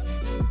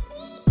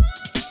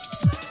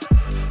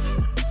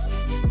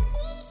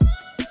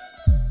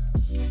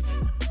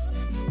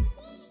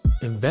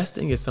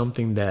 Investing is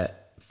something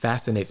that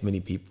fascinates many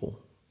people.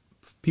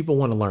 People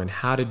want to learn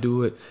how to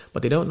do it,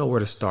 but they don't know where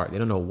to start. They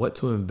don't know what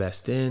to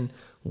invest in,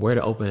 where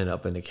to open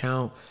up an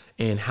account,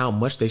 and how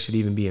much they should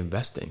even be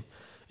investing.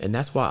 And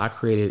that's why I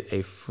created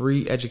a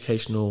free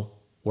educational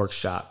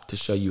workshop to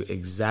show you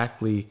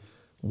exactly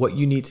what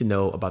you need to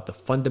know about the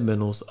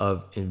fundamentals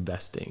of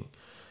investing.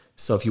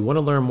 So if you want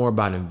to learn more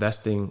about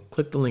investing,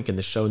 click the link in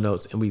the show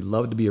notes, and we'd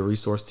love to be a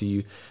resource to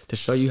you to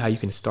show you how you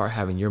can start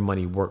having your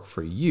money work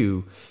for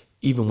you,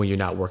 even when you're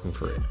not working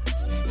for it.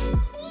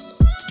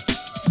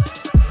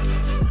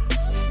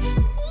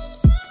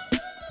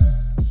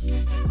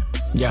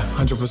 Yeah,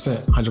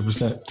 100%,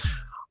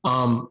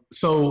 100%.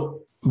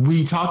 So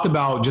we talked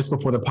about just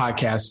before the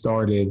podcast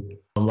started,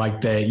 like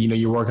that,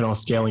 you're working on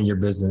scaling your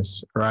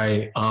business,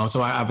 right?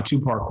 So I have a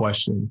 2-part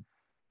question.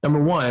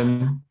 Number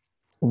one,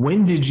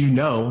 when did you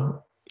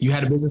know you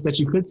had a business that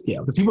you could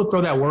scale? Because people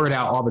throw that word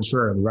out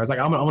arbitrarily, right? It's like,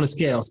 I'm going to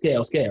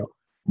scale.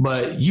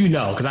 But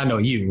because I know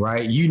you,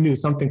 right? You knew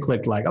something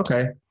clicked, like,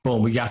 okay,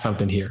 boom, we got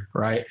something here,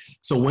 right?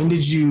 So when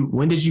did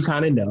you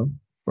kind of know,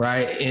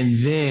 right? And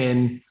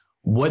then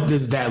what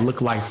does that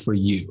look like for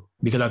you?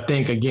 Because I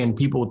think, again,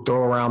 people throw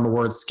around the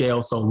word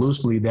scale so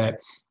loosely that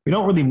we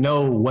don't really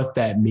know what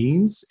that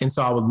means. And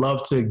so I would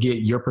love to get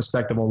your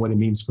perspective on what it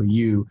means for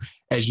you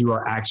as you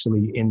are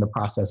actually in the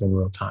process in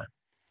real time.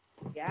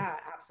 Yeah,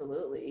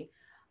 absolutely.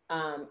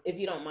 If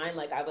you don't mind,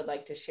 like, I would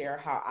like to share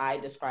how I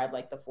describe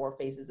like the 4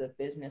 phases of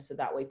business, so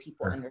that way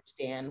people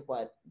understand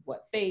what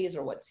phase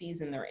or what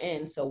season they're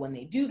in. So when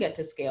they do get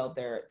to scale,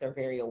 they're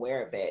very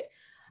aware of it.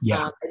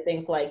 Yeah. I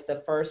think like the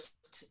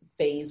first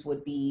phase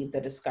would be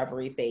the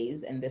discovery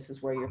phase. And this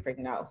is where you're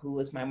figuring out, who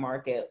is my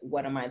market?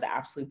 What am I the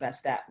absolute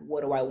best at?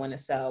 What do I want to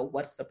sell?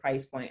 What's the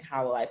price point?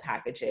 How will I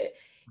package it?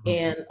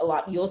 And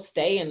you'll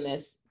stay in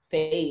this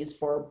phase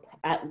for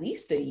at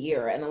least a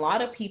year. And a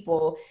lot of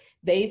people,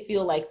 they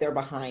feel like they're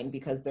behind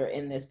because they're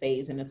in this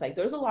phase. And it's like,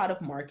 there's a lot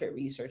of market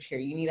research here.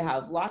 You need to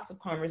have lots of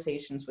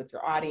conversations with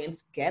your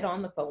audience, get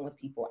on the phone with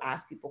people,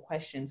 ask people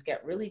questions,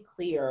 get really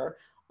clear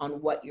on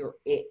what your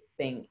it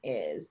thing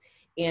is.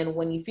 And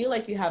when you feel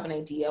like you have an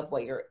idea of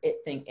what your it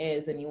thing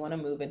is, and you want to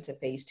move into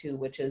phase 2,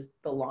 which is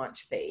the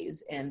launch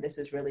phase. And this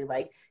is really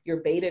like your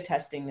beta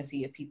testing to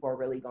see if people are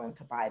really going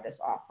to buy this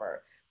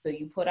offer. So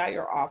you put out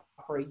your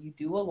offer, you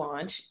do a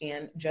launch,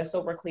 and just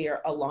so we're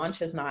clear, a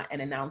launch is not an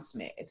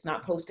announcement. It's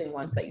not posting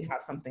once that you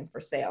have something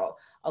for sale.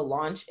 A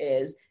launch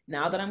is,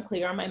 now that I'm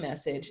clear on my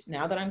message,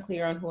 now that I'm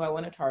clear on who I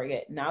want to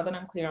target, now that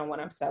I'm clear on what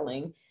I'm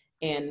selling,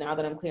 and now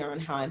that I'm clear on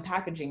how I'm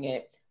packaging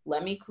it,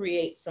 let me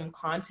create some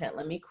content.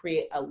 Let me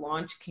create a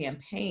launch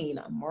campaign,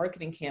 a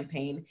marketing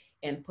campaign,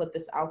 and put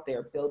this out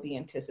there, build the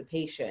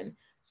anticipation.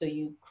 So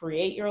you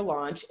create your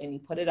launch and you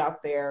put it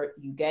out there,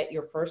 you get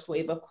your first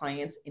wave of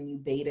clients and you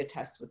beta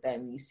test with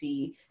them. You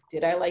see,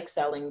 did I like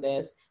selling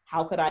this?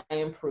 How could I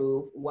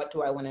improve? What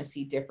do I want to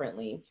see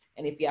differently?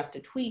 And if you have to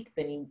tweak,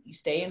 then you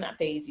stay in that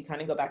phase, you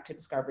kind of go back to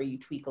discovery, you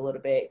tweak a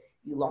little bit,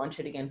 you launch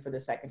it again for the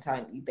second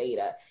time, you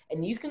beta.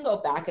 And you can go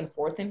back and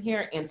forth in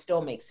here and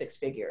still make 6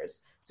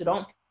 figures. So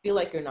don't feel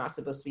like you're not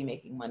supposed to be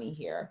making money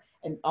here.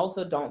 And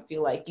also don't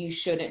feel like you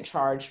shouldn't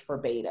charge for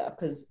beta,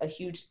 because a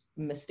huge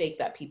mistake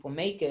that people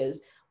make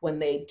is when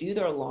they do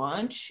their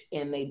launch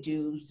and they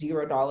do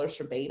 $0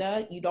 for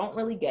beta, you don't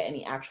really get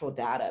any actual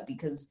data,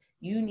 because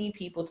you need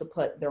people to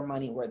put their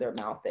money where their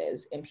mouth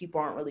is. And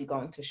people aren't really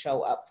going to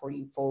show up for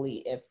you fully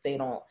if they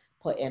don't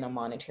put in a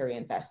monetary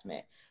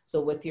investment.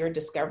 So with your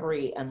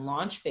discovery and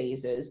launch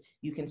phases,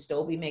 you can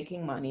still be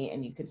making money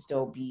and you can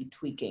still be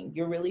tweaking.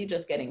 You're really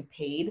just getting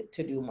paid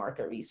to do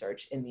market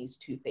research in these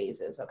 2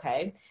 phases,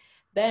 okay?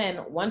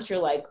 Then once you're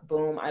like,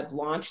 boom, I've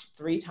launched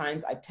 3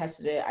 times, I've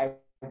tested it, I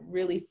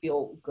really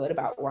feel good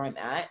about where I'm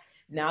at.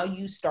 Now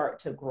you start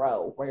to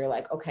grow, where you're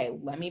like, okay,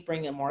 let me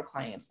bring in more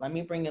clients. Let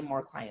me bring in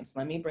more clients.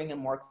 Let me bring in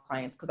more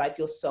clients, because I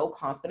feel so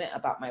confident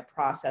about my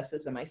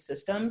processes and my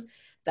systems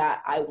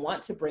that I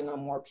want to bring on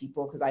more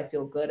people, because I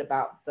feel good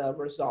about the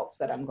results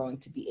that I'm going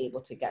to be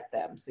able to get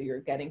them. So you're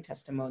getting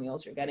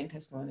testimonials, you're getting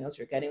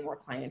more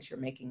clients, you're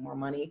making more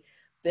money.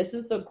 This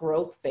is the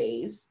growth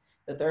phase.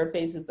 The third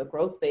phase is the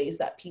growth phase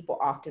that people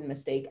often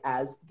mistake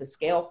as the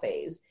scale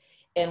phase.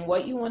 And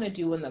what you want to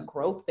do in the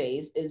growth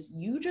phase is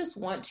you just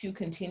want to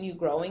continue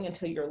growing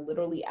until you're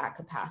literally at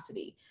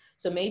capacity.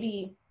 So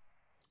maybe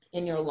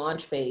in your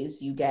launch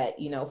phase, you get,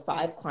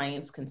 5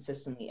 clients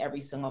consistently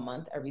every single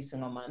month,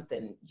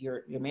 and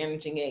you're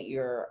managing it,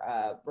 you're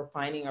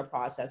refining your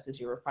processes,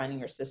 you're refining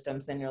your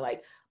systems. Then you're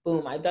like,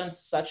 boom, I've done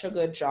such a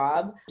good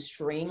job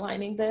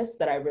streamlining this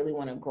that I really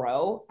want to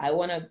grow. I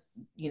want to,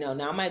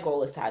 now my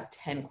goal is to have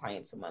 10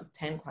 clients a month,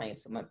 10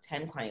 clients a month,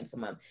 10 clients a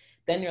month.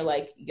 Then you're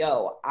like,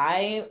 yo,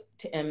 I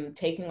am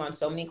taking on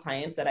so many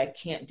clients that I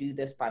can't do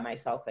this by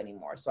myself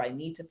anymore. So I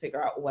need to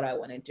figure out what I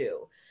want to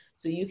do.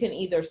 So you can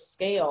either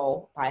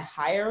scale by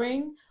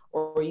hiring,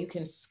 or you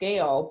can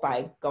scale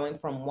by going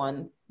from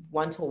one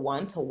to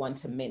one to one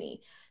to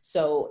many.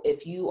 So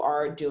if you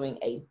are doing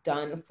a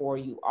done for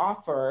you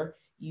offer,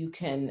 you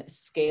can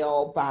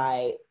scale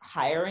by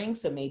hiring.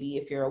 So maybe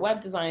if you're a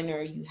web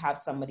designer, you have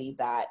somebody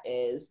that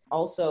is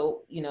also,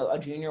 a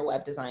junior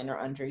web designer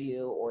under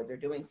you, or they're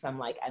doing some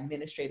like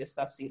administrative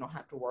stuff so you don't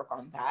have to work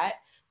on that.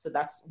 So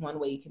that's one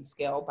way you can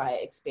scale, by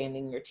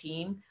expanding your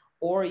team.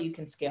 Or you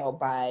can scale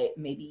by,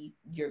 maybe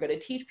you're going to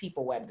teach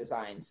people web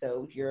design.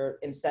 So you're,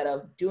 instead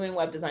of doing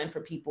web design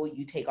for people,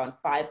 you take on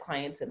 5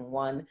 clients in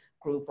one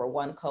group or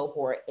one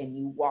cohort, and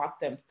you walk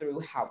them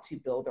through how to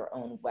build their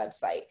own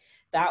website.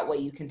 That way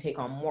you can take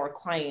on more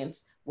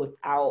clients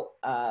without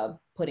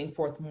putting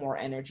forth more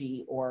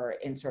energy or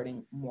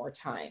inserting more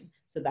time.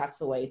 So that's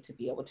the way to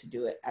be able to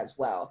do it as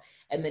well.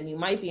 And then you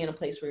might be in a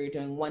place where you're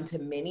doing one to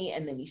many,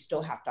 and then you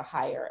still have to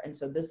hire. And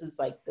so this is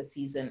like the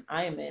season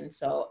I'm in.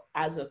 So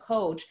as a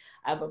coach,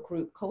 I have a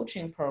group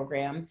coaching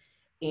program.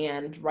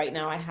 And right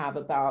now I have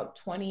about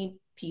 20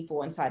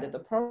 people inside of the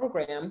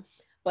program.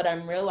 But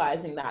I'm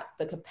realizing that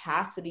the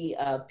capacity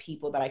of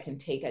people that I can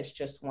take as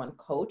just one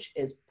coach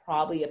is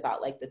probably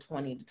about like the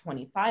 20 to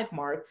 25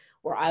 mark,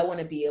 where I want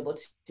to be able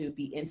to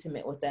be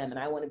intimate with them, and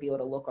I want to be able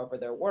to look over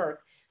their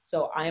work.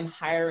 So I'm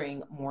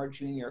hiring more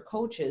junior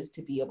coaches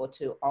to be able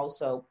to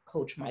also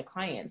coach my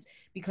clients,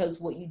 because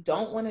what you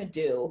don't want to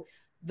do,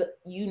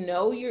 you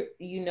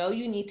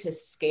need to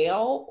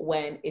scale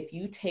when, if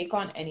you take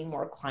on any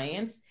more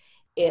clients,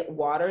 it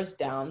waters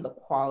down the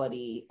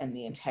quality and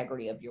the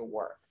integrity of your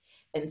work.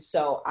 And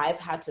so I've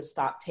had to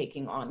stop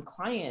taking on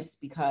clients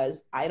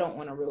because I don't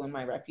want to ruin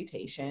my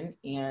reputation,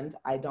 and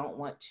I don't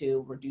want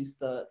to reduce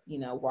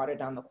water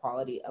down the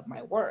quality of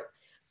my work.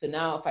 So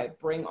now if I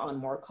bring on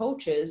more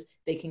coaches,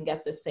 they can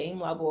get the same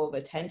level of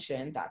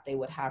attention that they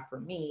would have for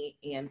me,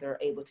 and they're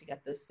able to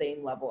get the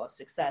same level of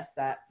success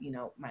that,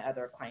 my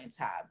other clients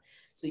have.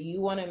 So you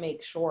want to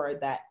make sure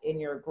that in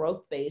your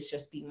growth phase,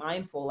 just be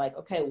mindful, like,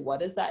 okay,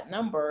 what is that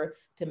number,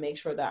 to make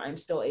sure that I'm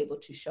still able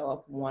to show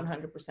up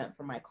 100%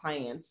 for my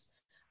clients,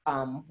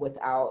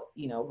 without,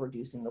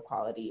 reducing the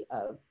quality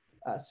of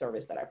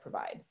service that I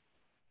provide.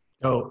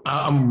 Oh,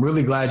 I'm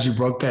really glad you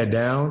broke that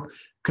down,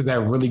 because that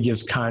really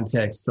gives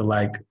context to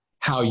like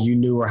how you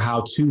knew or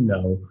how to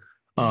know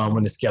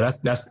when to scale.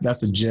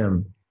 That's a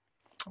gem.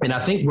 And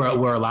I think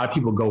where a lot of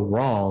people go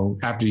wrong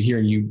after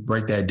hearing you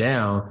break that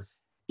down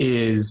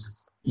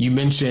is, you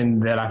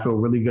mentioned that I feel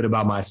really good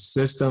about my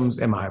systems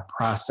and my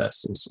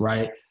processes,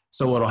 right?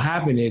 So what'll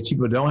happen is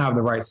people don't have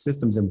the right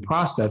systems and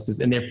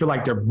processes, and they feel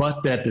like they're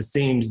busted at the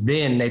seams.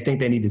 Then they think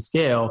they need to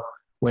scale,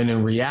 when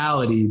in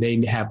reality,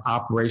 they have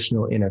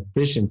operational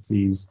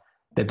inefficiencies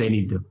that they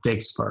need to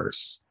fix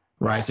first,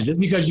 right? So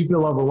just because you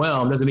feel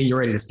overwhelmed doesn't mean you're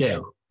ready to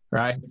scale,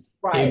 right?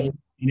 Right.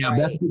 Right.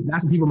 That's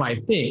what people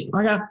might think.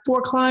 I got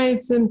 4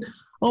 clients and,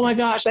 oh my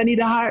gosh, I need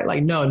to hire.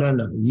 Like, no.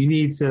 You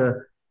need to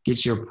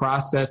get your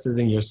processes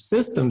and your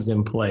systems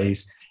in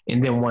place.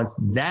 And then once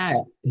that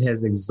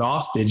has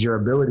exhausted your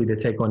ability to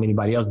take on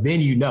anybody else, then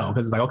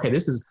because it's like, okay,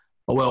 this is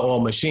a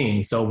well-oiled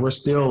machine. So we're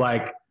still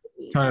like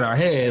turning our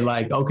head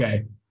like,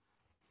 okay,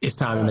 it's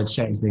time to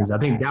change things. I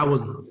think that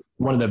was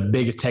one of the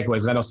biggest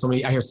takeaways.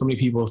 I hear so many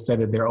people say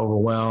that they're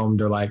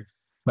overwhelmed, or like,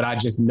 but I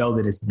just know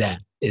that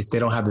they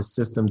don't have the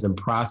systems and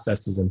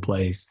processes in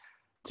place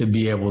to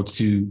be able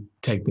to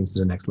take things to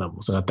the next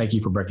level. So thank you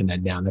for breaking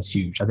that down. That's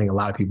huge. I think a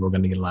lot of people are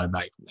going to get a lot of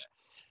value from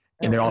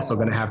that. And they're also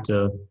going to have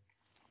to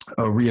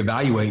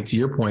reevaluate, to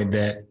your point,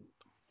 that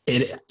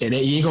you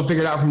ain't gonna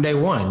figure it out from day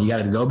one. You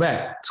got to go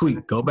back,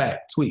 tweak, go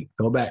back, tweak,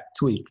 go back,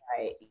 tweak.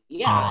 Right.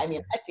 Yeah. I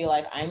mean, I feel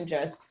like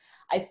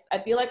I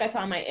feel like I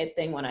found my it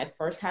thing when I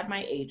first had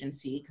my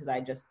agency, because I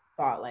just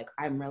thought like,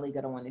 I'm really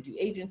going to want to do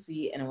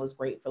agency. And it was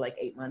great for like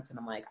 8 months. And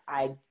I'm like,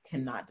 I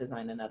cannot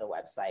design another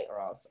website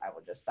or else I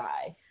will just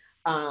die.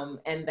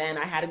 And then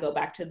I had to go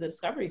back to the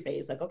discovery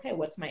phase. Like, okay,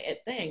 what's my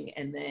it thing?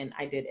 And then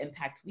I did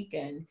Impact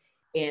Weekend,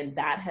 and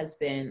that has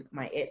been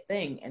my it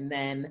thing. And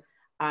then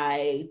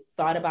I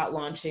thought about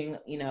launching,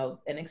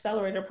 an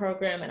accelerator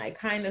program, and I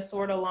kind of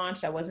sort of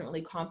launched. I wasn't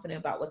really confident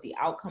about what the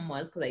outcome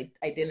was, because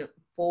I didn't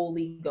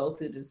fully go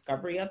through the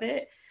discovery of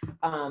it.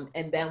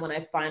 And then when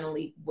I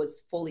finally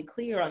was fully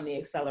clear on the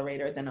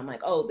accelerator, then I'm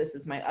like, oh, this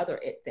is my other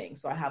it thing.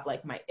 So I have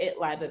like my it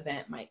live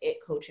event, my it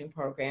coaching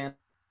program.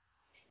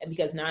 And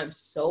because now I'm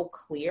so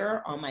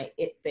clear on my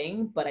it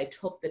thing, but I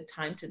took the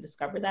time to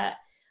discover that.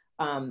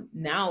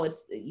 Now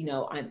it's,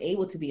 I'm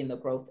able to be in the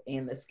growth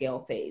and the scale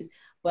phase.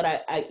 But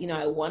I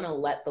want to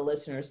let the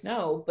listeners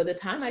know, by the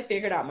time I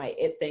figured out my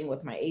it thing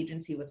with my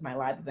agency, with my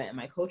live event and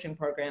my coaching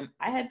program,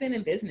 I had been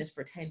in business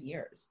for 10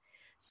 years.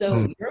 So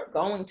you're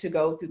going to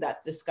go through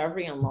that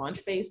discovery and launch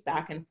phase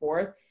back and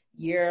forth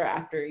year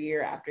after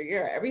year after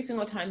year. Every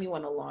single time you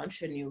want to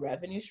launch a new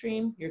revenue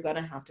stream, you're going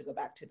to have to go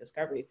back to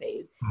discovery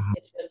phase.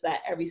 It's just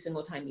that every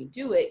single time you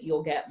do it,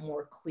 you'll get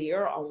more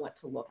clear on what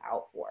to look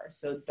out for.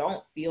 So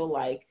don't feel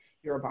like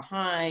you're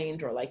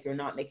behind or like you're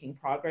not making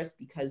progress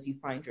because you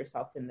find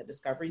yourself in the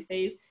discovery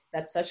phase.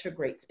 That's such a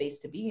great space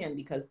to be in,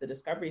 because the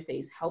discovery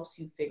phase helps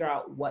you figure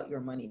out what your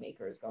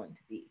moneymaker is going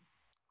to be.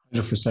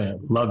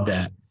 100%. Love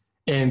that.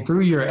 And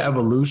through your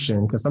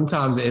evolution, because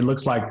sometimes it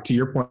looks like, to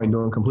your point,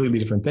 doing completely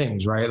different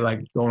things, right?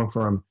 Like going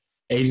from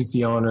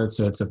agency owner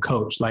to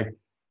coach. Like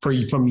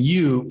from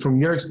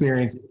your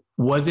experience,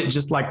 was it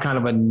just like kind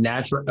of a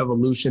natural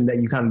evolution that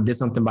you kind of did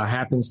something by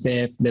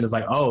happenstance? Then it's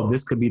like, oh,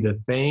 this could be the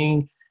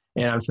thing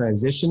and I'm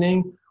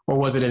transitioning? Or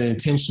was it an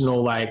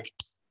intentional, like,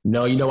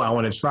 no, I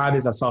want to try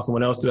this. I saw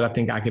someone else do it. I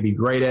think I could be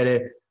great at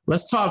it.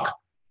 Let's talk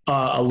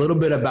a little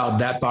bit about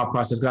that thought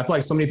process. Because I feel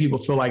like so many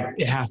people feel like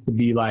it has to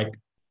be like,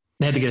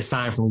 they had to get a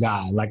sign from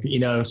God. Like, you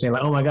know what I'm saying?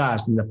 Like, oh my gosh,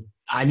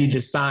 I need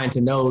this sign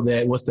to know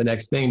that what's the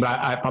next thing.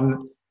 But if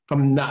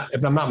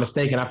I'm not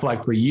mistaken, I feel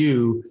like for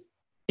you,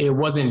 it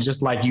wasn't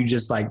just like you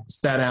just like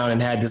sat down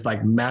and had this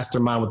like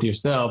mastermind with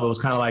yourself. It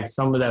was kind of like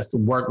some of that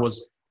work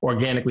was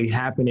organically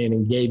happening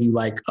and gave you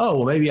like, oh,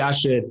 well, maybe I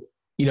should,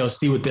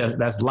 see what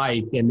that's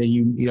like. And then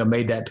you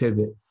made that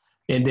pivot.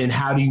 And then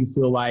how do you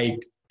feel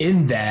like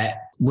in that,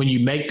 when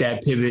you make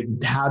that pivot,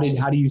 how do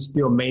you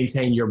still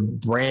maintain your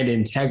brand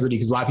integrity?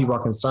 Because a lot of people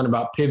are concerned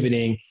about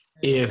pivoting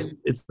if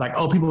it's like,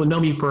 oh, people know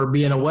me for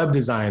being a web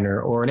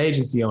designer or an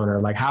agency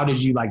owner. Like, how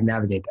did you like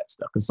navigate that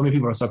stuff? Because so many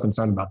people are so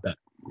concerned about that.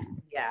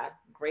 Yeah,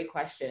 great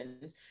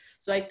questions.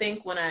 So I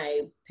think when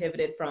I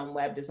pivoted from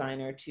web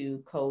designer to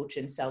coach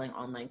and selling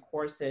online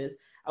courses,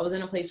 I was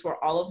in a place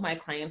where all of my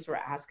clients were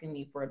asking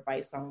me for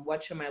advice on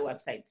what should my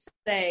website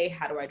say?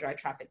 How do I drive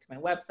traffic to my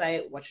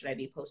website? What should I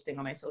be posting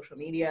on my social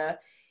media?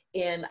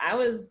 And I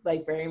was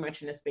like very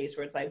much in a space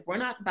where it's like, we're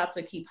not about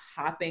to keep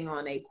hopping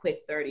on a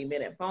quick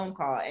 30-minute phone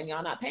call and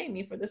y'all not paying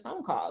me for this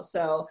phone call.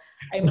 So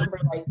I remember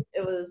like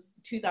it was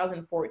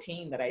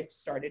 2014 that I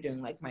started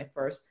doing like my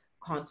first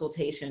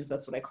consultations.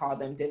 That's what I called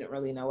them. Didn't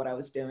really know what I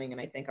was doing.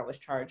 And I think I was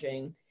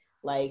charging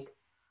like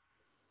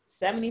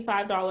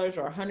 $75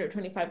 or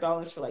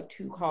 $125 for like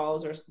 2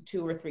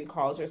 or 3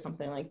 calls or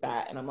something like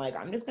that. And I'm like,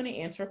 I'm just going to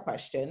answer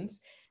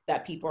questions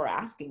that people are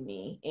asking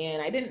me.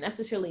 And I didn't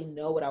necessarily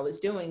know what I was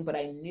doing, but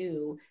I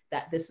knew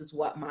that this is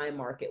what my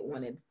market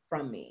wanted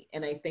from me.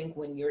 And I think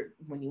when you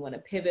want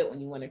to pivot, when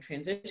you want to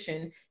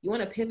transition, you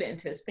want to pivot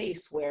into a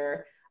space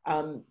where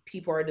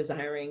people are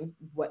desiring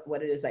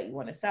what it is that you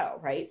want to sell,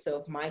 right? So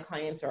if my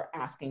clients are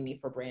asking me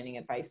for branding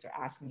advice or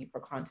asking me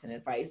for content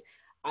advice,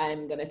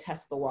 I'm going to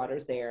test the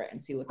waters there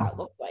and see what that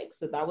looks like.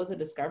 So that was a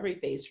discovery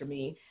phase for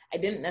me. I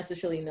didn't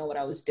necessarily know what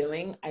I was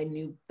doing. I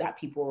knew that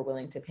people were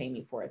willing to pay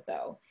me for it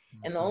though.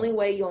 And the only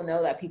way you'll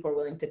know that people are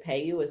willing to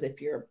pay you is if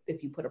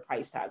you put a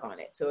price tag on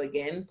it. So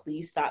again,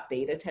 please stop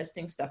beta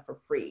testing stuff for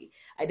free.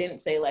 I didn't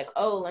say like,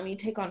 oh, let me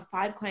take on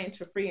 5 clients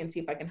for free and see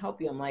if I can help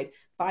you. I'm like,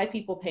 5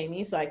 people pay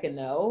me so I can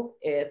know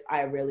if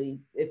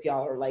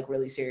y'all are like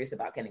really serious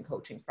about getting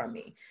coaching from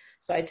me.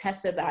 So I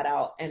tested that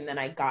out, and then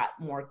I got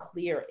more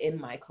clear in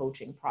my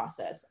coaching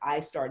process. I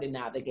started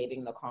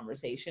navigating the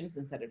conversations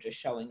instead of just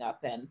showing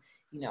up and,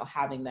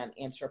 having them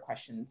answer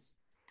questions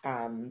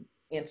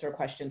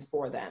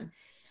for them.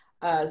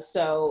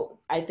 So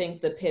I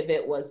think the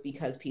pivot was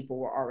because people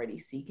were already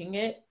seeking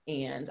it,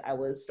 and I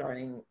was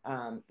starting,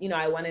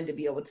 I wanted to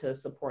be able to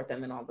support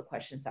them in all the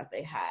questions that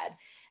they had.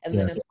 And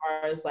then as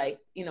far as like,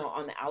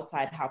 on the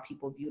outside, how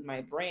people viewed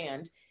my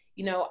brand,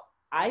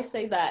 I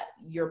say that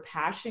your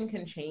passion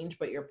can change,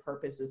 but your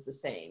purpose is the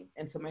same.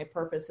 And so my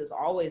purpose has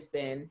always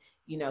been,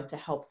 to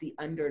help the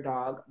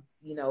underdog,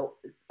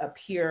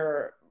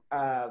 appear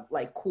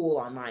like cool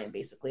online.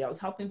 Basically, I was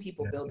helping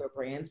people build their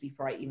brands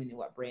before I even knew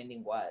what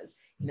branding was.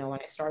 When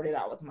I started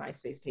out with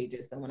MySpace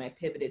pages, then when I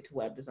pivoted to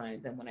web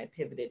design, then when I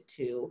pivoted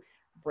to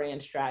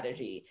brand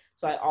strategy.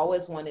 So I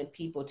always wanted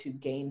people to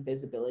gain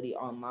visibility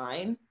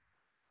online.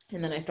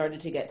 And then I started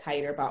to get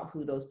tighter about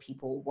who those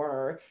people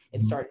were.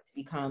 It started to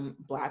become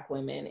Black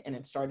women, and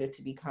it started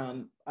to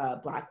become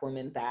Black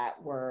women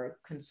that were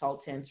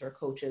consultants or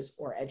coaches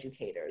or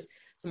educators.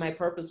 So my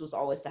purpose was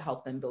always to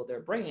help them build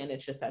their brand.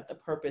 It's just that the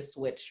purpose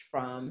switched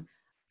from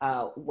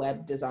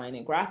web design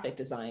and graphic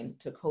design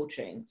to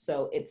coaching.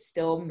 So it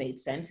still made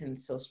sense and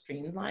still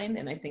streamlined.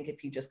 And I think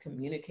if you just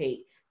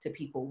communicate to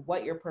people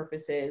what your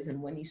purpose is,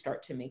 and when you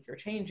start to make your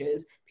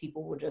changes,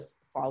 people will just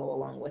follow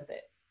along with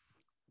it.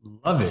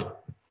 Love it.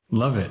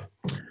 Love it.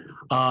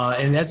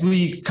 And as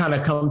we kind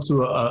of come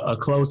to a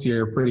close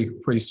here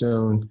pretty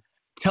soon,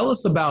 tell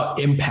us about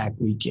Impact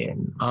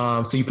Weekend.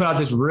 So you put out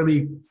this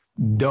really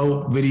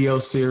dope video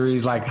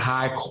series, like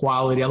high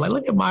quality. I'm like,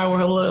 look at my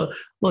little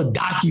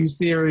docu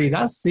series.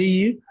 I see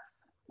you.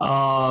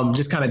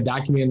 Just kind of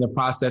documenting the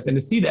process, and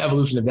to see the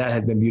evolution of that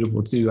has been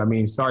beautiful too. I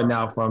mean, starting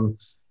out from,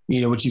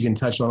 what you can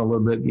touch on a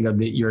little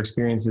bit, your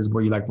experiences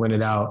where you like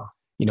rented out,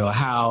 a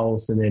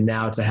house, and then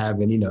now to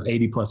having,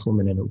 80 plus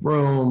women in a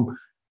room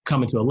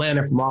coming to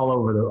Atlanta from all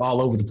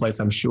over the place,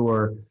 I'm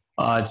sure.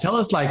 Tell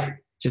us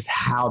like just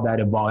how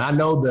that evolved. I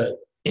know the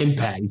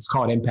impact, it's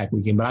called Impact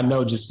Weekend, but I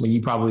know just when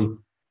you probably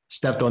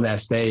stepped on that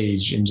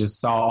stage and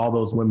just saw all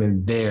those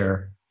women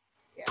there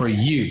for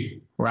you,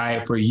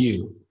 right? For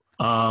you.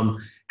 How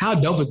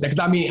dope is that? Because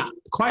I mean,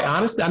 quite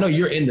honestly, I know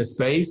you're in the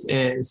space,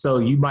 and so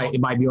it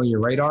might be on your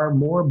radar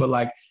more. But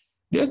like,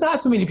 there's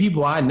not too many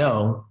people I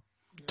know,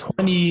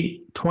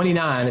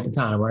 29 at the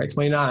time, right?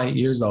 29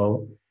 years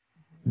old,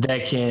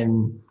 that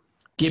can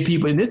get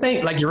people. And this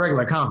ain't like your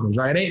regular conference,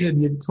 right? It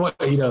ain't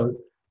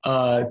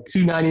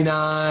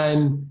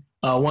 299,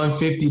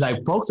 150.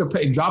 Like folks are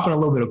dropping a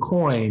little bit of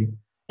coin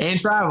and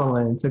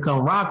traveling to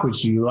come rock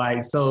with you.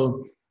 Like,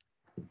 so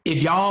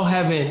if y'all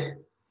haven't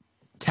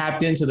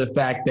tapped into the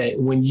fact that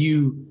when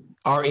you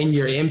are in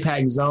your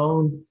impact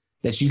zone,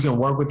 that you can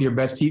work with your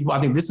best people, I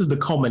think this is the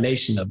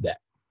culmination of that.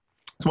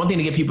 It's one thing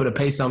to get people to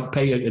pay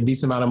a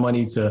decent amount of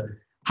money to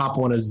hop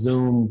on a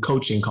Zoom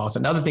coaching call. It's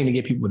another thing to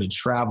get people to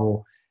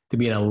travel, to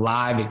be in a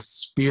live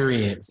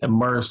experience,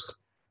 immersed,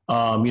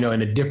 in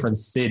a different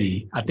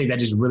city. I think that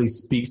just really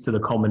speaks to the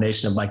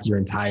culmination of like your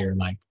entire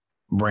like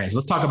brand. So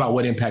let's talk about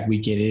what Impact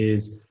Weekend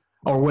is,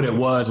 or what it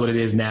was, what it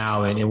is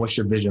now, and what's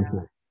your vision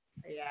for it.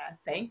 Yeah,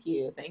 thank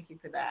you. Thank you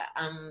for that.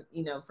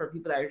 For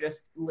people that are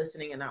just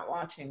listening and not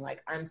watching,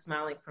 like I'm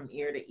smiling from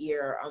ear to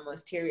ear,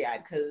 almost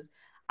teary-eyed, because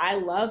I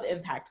love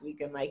Impact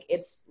Weekend. Like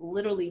it's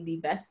literally the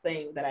best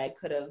thing that I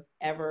could have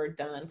ever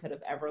done, could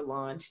have ever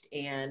launched.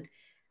 And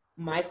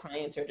my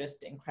clients are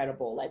just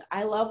incredible. Like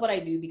I love what I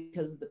do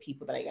because of the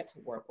people that I get to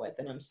work with.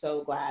 And I'm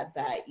so glad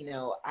that,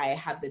 I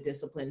have the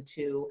discipline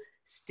to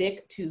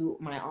stick to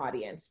my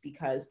audience,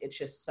 because it's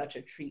just such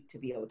a treat to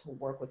be able to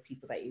work with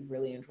people that you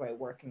really enjoy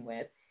working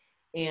with.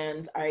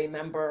 And I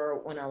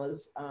remember when I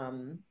was, I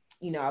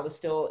was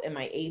still in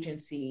my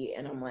agency,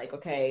 and I'm like,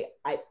 okay,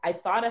 I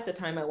thought at the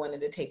time I wanted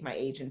to take my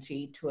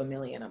agency to 1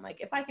 million. I'm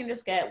like, if I can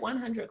just get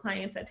 100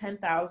 clients at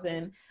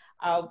 10,000,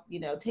 I'll,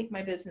 take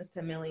my business to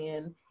 1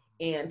 million.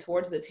 And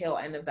towards the tail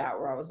end of that,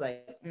 where I was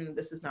like,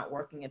 this is not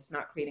working. It's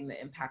not creating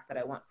the impact that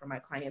I want for my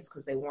clients,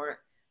 because they weren't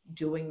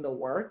doing the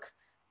work.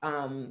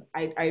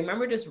 I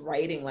remember just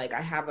writing, like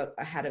I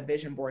had a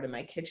vision board in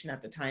my kitchen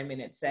at the time, and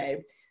it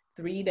said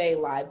 3-day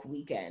live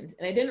weekend.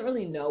 And I didn't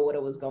really know what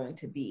it was going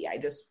to be. I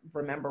just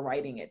remember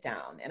writing it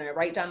down, and I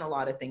write down a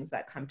lot of things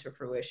that come to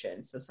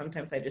fruition. So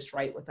sometimes I just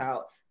write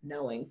without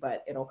knowing,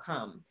 but it'll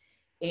come.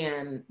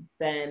 And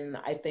then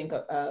I think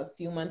a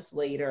few months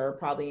later,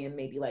 probably in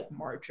maybe like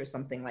March or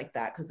something like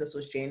that, because this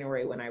was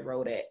January when I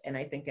wrote it. And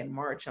I think in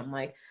March, I'm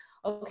like,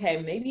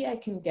 okay, maybe I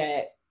can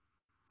get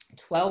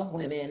 12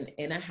 women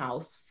in a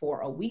house for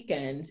a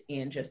weekend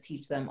and just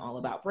teach them all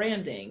about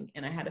branding.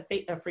 And I had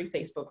a free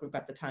Facebook group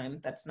at the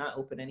time that's not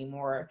open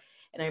anymore.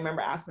 And I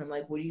remember asking them,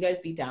 like, would you guys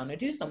be down to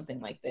do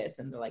something like this?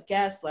 And they're like,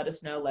 yes, let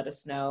us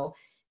know.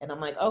 And I'm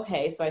like,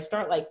 okay. So I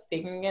start like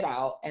figuring it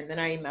out. And then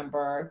I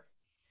remember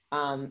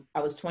I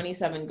was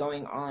 27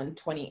 going on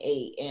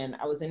 28, and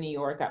I was in New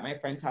York at my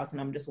friend's house, and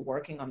I'm just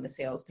working on the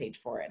sales page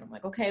for it. And I'm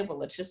like, okay, well,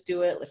 let's just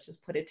do it. Let's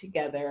just put it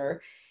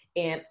together.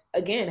 And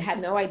again, had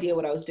no idea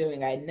what I was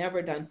doing. I had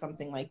never done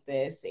something like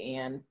this.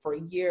 And for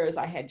years,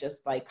 I had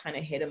just like kind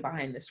of hidden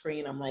behind the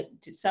screen. I'm like,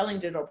 selling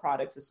digital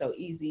products is so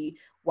easy.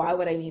 Why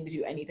would I need to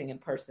do anything in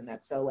person?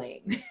 That's so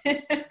lame.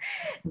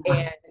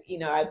 And,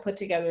 I put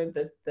together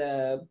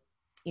the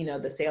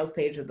sales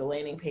page or the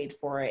landing page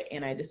for it.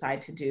 And I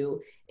decided to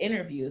do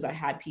interviews. I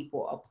had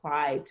people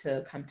apply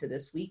to come to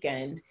this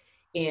weekend,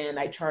 and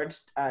I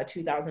charged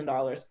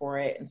 $2,000 for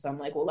it. And so I'm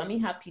like, well, let me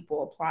have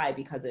people apply,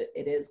 because it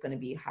is going to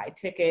be high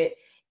ticket.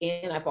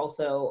 And I've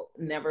also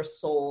never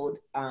sold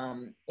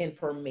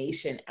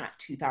information at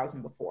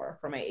 2,000 before.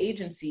 For my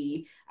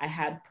agency, I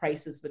had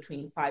prices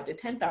between 5 to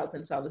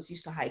 10,000. So I was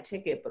used to high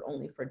ticket, but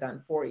only for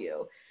done for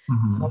you.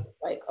 Mm-hmm. So I was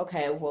like,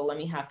 okay, well, let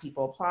me have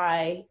people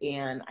apply.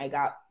 And I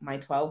got my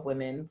 12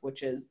 women,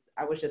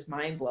 I was just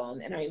mind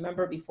blown. And I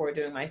remember before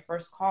doing my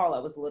first call, I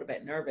was a little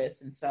bit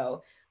nervous. And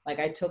so like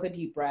I took a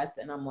deep breath,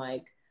 and I'm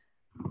like,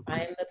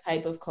 I'm the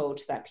type of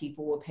coach that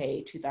people will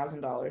pay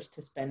 $2,000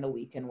 to spend a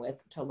weekend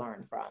with, to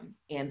learn from.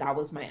 And that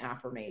was my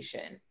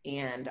affirmation.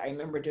 And I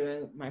remember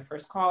doing my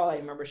first call. I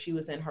remember she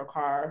was in her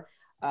car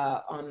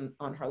on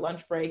her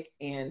lunch break,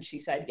 and she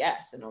said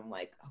yes. And I'm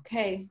like,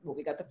 okay, well,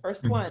 we got the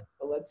first one.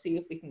 So let's see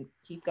if we can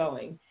keep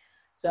going.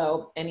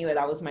 So anyway,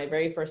 that was my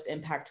very first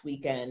Impact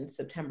Weekend,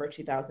 September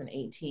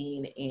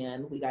 2018.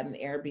 And we got an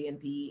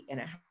Airbnb in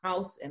a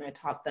house, and I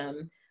taught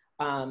them,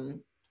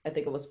 I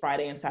think it was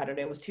Friday and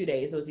Saturday. It was 2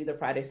 days. It was either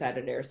Friday,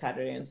 Saturday, or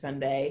Saturday and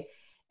Sunday.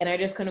 And I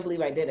just couldn't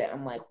believe I did it.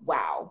 I'm like,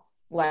 wow,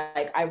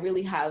 Like I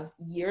really have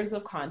years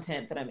of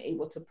content that I'm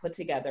able to put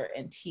together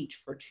and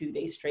teach for 2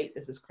 days straight.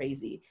 This is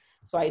crazy.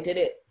 So I did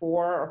it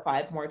 4 or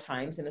 5 more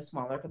times in a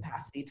smaller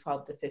capacity,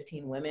 12 to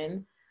 15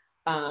 women.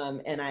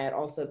 And I had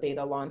also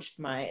beta launched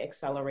my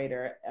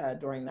accelerator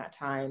during that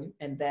time.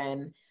 And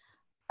then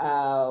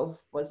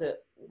was it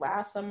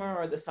last summer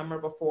or the summer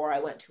before, I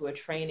went to a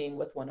training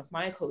with one of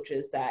my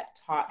coaches that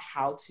taught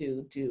how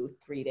to do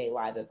 3-day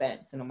live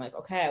events. And I'm like,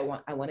 okay,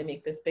 I want to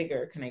make this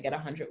bigger. Can I get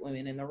 100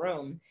 women in the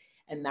room?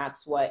 And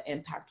that's what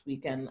Impact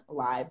Weekend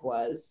Live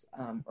was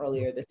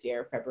earlier this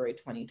year, February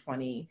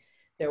 2020.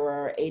 There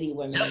were 80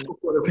 women. Just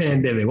before the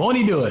pandemic. Won't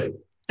he do it?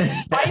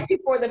 Right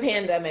before the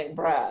pandemic,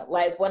 bruh.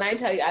 Like when I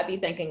tell you, I be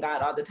thanking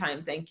God all the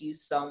time. Thank you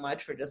so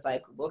much for just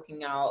like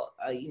looking out,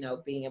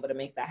 being able to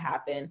make that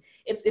happen.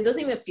 It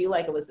doesn't even feel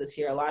like it was this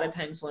year. A lot of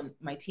times when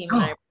my team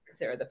and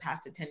I or the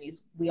past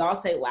attendees, we all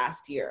say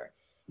last year.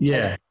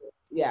 Yeah.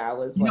 Yeah, I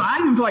was. I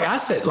even feel like I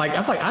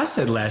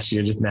said last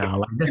year just now.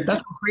 Like that's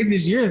the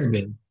craziest year has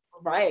been.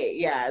 Right.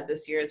 Yeah.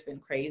 This year has been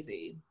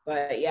crazy,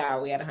 but yeah,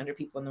 we had 100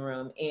 people in the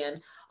room.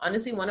 And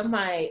honestly, one of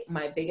my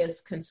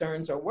biggest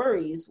concerns or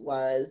worries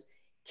was,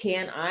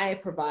 can I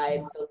provide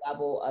the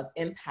level of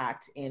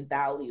impact and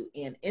value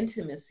and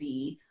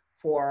intimacy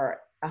for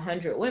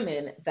 100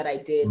 women that I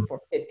did for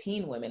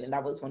 15 women? And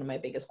that was one of my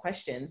biggest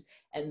questions.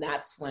 And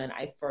that's when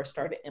I first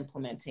started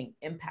implementing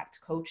impact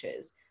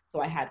coaches.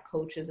 So I had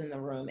coaches in the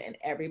room and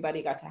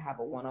everybody got to have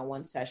a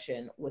one-on-one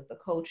session with the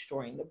coach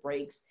during the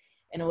breaks.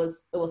 And it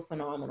was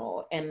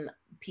phenomenal. And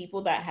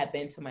people that had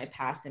been to my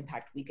past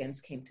Impact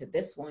Weekends came to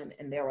this one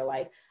and they were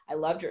like, I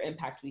loved your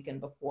Impact Weekend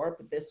before,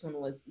 but this one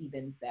was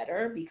even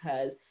better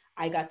because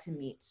I got to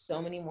meet so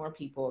many more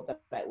people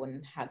that I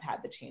wouldn't have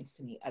had the chance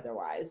to meet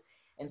otherwise.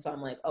 And so I'm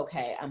like,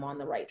 okay, I'm on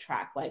the right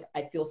track. Like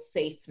I feel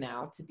safe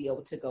now to be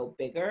able to go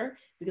bigger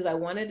because I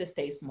wanted to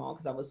stay small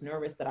because I was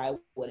nervous that I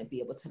wouldn't be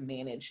able to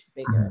manage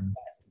bigger.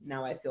 But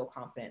now I feel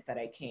confident that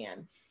I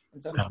can.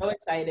 And so I'm so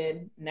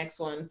excited. Next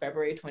one,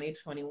 February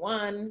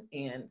 2021,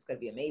 and it's going to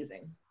be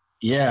amazing.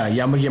 Yeah. I'm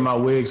going to get my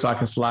wig so I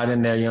can slide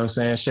in there, you know what I'm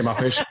saying? Shave my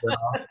facial hair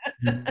off.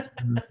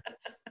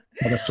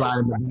 I can slide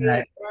in the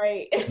back.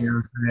 Right. You know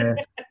what I'm saying?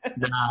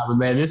 Nah, but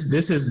man,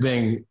 this has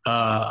been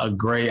a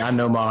great, I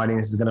know my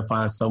audience is going to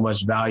find so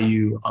much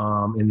value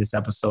in this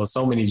episode,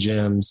 so many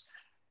gems.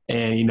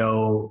 And,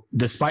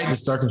 despite the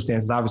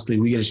circumstances, obviously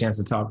we get a chance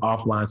to talk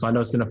offline. So I know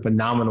it's been a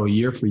phenomenal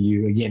year for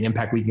you. Again,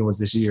 Impact Weekend was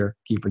this year.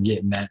 Keep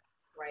forgetting that.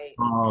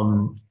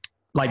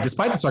 Like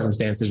despite the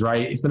circumstances,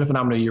 right? It's been a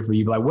phenomenal year for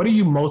you. But like, what are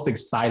you most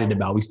excited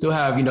about? We still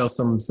have,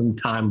 some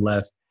time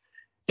left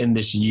in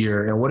this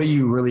year. And what are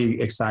you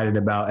really excited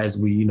about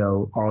as we,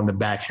 are on the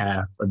back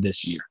half of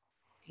this year?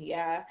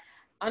 Yeah.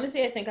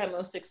 Honestly, I think I'm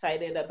most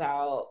excited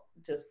about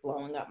just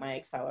blowing up my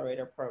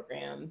accelerator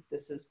program.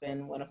 This has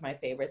been one of my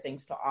favorite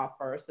things to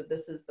offer. So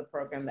this is the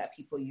program that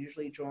people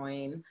usually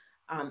join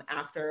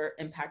after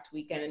Impact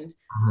Weekend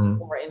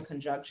or in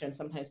conjunction.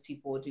 Sometimes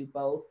people will do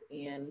both.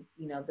 And,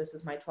 this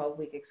is my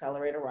 12-week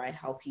accelerator where I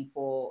help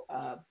people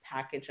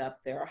package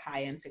up their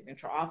high-end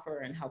signature offer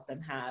and help them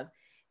have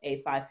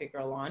a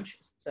 5-figure launch.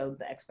 So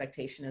the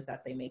expectation is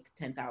that they make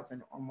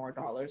 $10,000 or more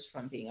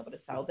from being able to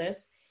sell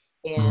this.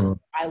 And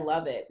I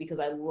love it because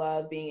I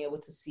love being able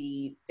to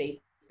see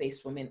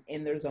faith-based women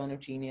in their zone of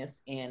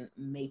genius and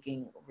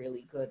making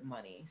really good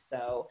money.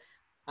 So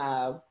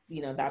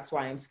that's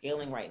why I'm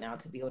scaling right now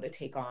to be able to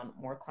take on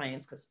more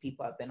clients because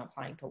people have been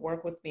applying to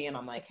work with me and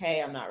I'm like,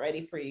 hey, I'm not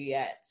ready for you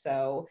yet.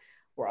 So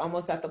we're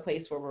almost at the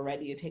place where we're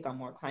ready to take on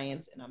more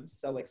clients and I'm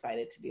so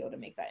excited to be able to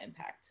make that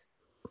impact.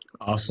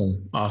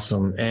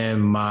 Awesome.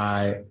 And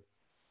my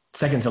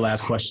second to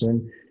last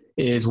question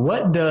is,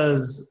 what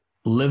does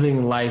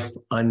living life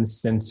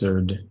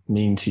uncensored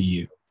mean to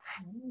you?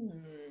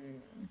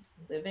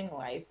 Living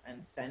life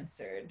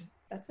uncensored.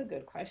 That's a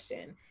good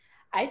question.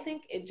 I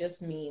think it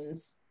just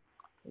means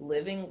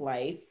living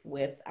life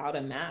without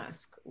a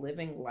mask,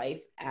 living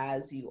life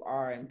as you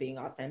are and being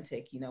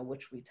authentic,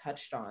 which we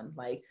touched on.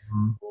 Like,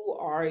 who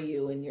are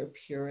you in your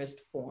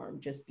purest form?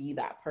 Just be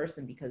that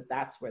person because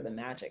that's where the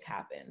magic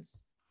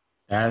happens.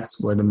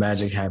 That's where the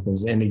magic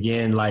happens. And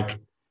again, like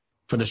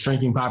for the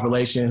shrinking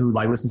population who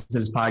like listens to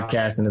this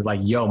podcast and is like,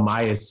 yo,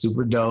 Maya is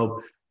super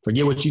dope.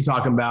 Forget what you're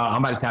talking about.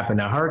 I'm about to tap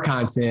into her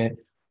content.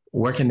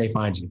 Where can they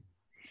find you?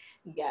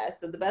 Yes.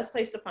 So the best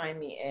place to find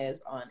me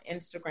is on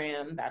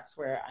Instagram. That's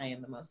where I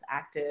am the most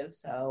active.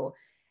 So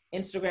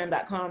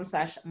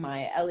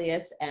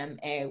Instagram.com/MayaElious,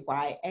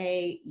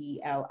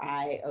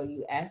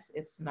 MayaElious.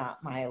 It's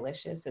not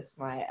Mayalicious. It's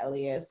Maya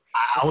Elious.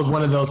 I was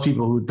one of those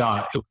people who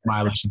thought it was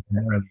Mayalicious.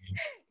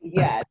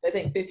 Yes. I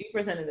think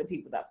 50% of the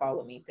people that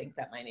follow me think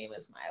that my name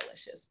is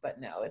Mayalicious,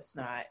 but no, it's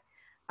not.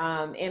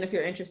 And if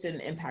you're interested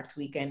in Impact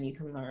Weekend, you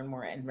can learn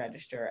more and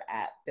register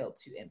at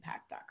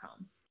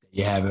built2impact.com.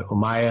 You have it. Well,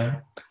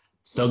 Maya,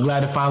 so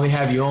glad to finally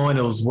have you on.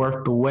 It was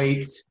worth the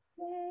wait.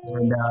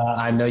 And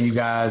I know you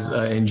guys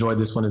enjoyed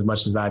this one as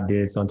much as I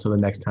did. So until the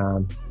next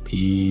time,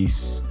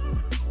 peace.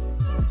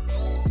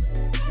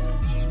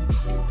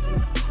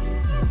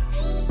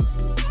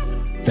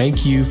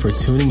 Thank you for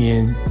tuning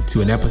in to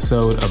an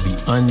episode of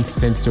the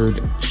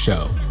Uncensored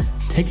Show.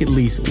 Take at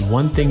least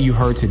one thing you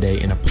heard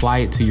today and apply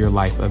it to your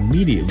life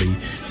immediately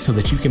so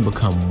that you can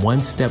become one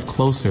step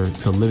closer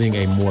to living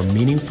a more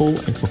meaningful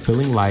and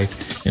fulfilling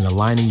life and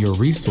aligning your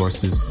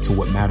resources to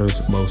what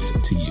matters most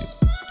to you.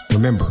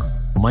 Remember,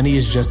 money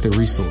is just a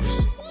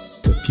resource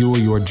to fuel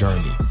your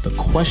journey. The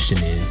question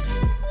is,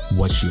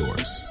 what's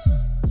yours?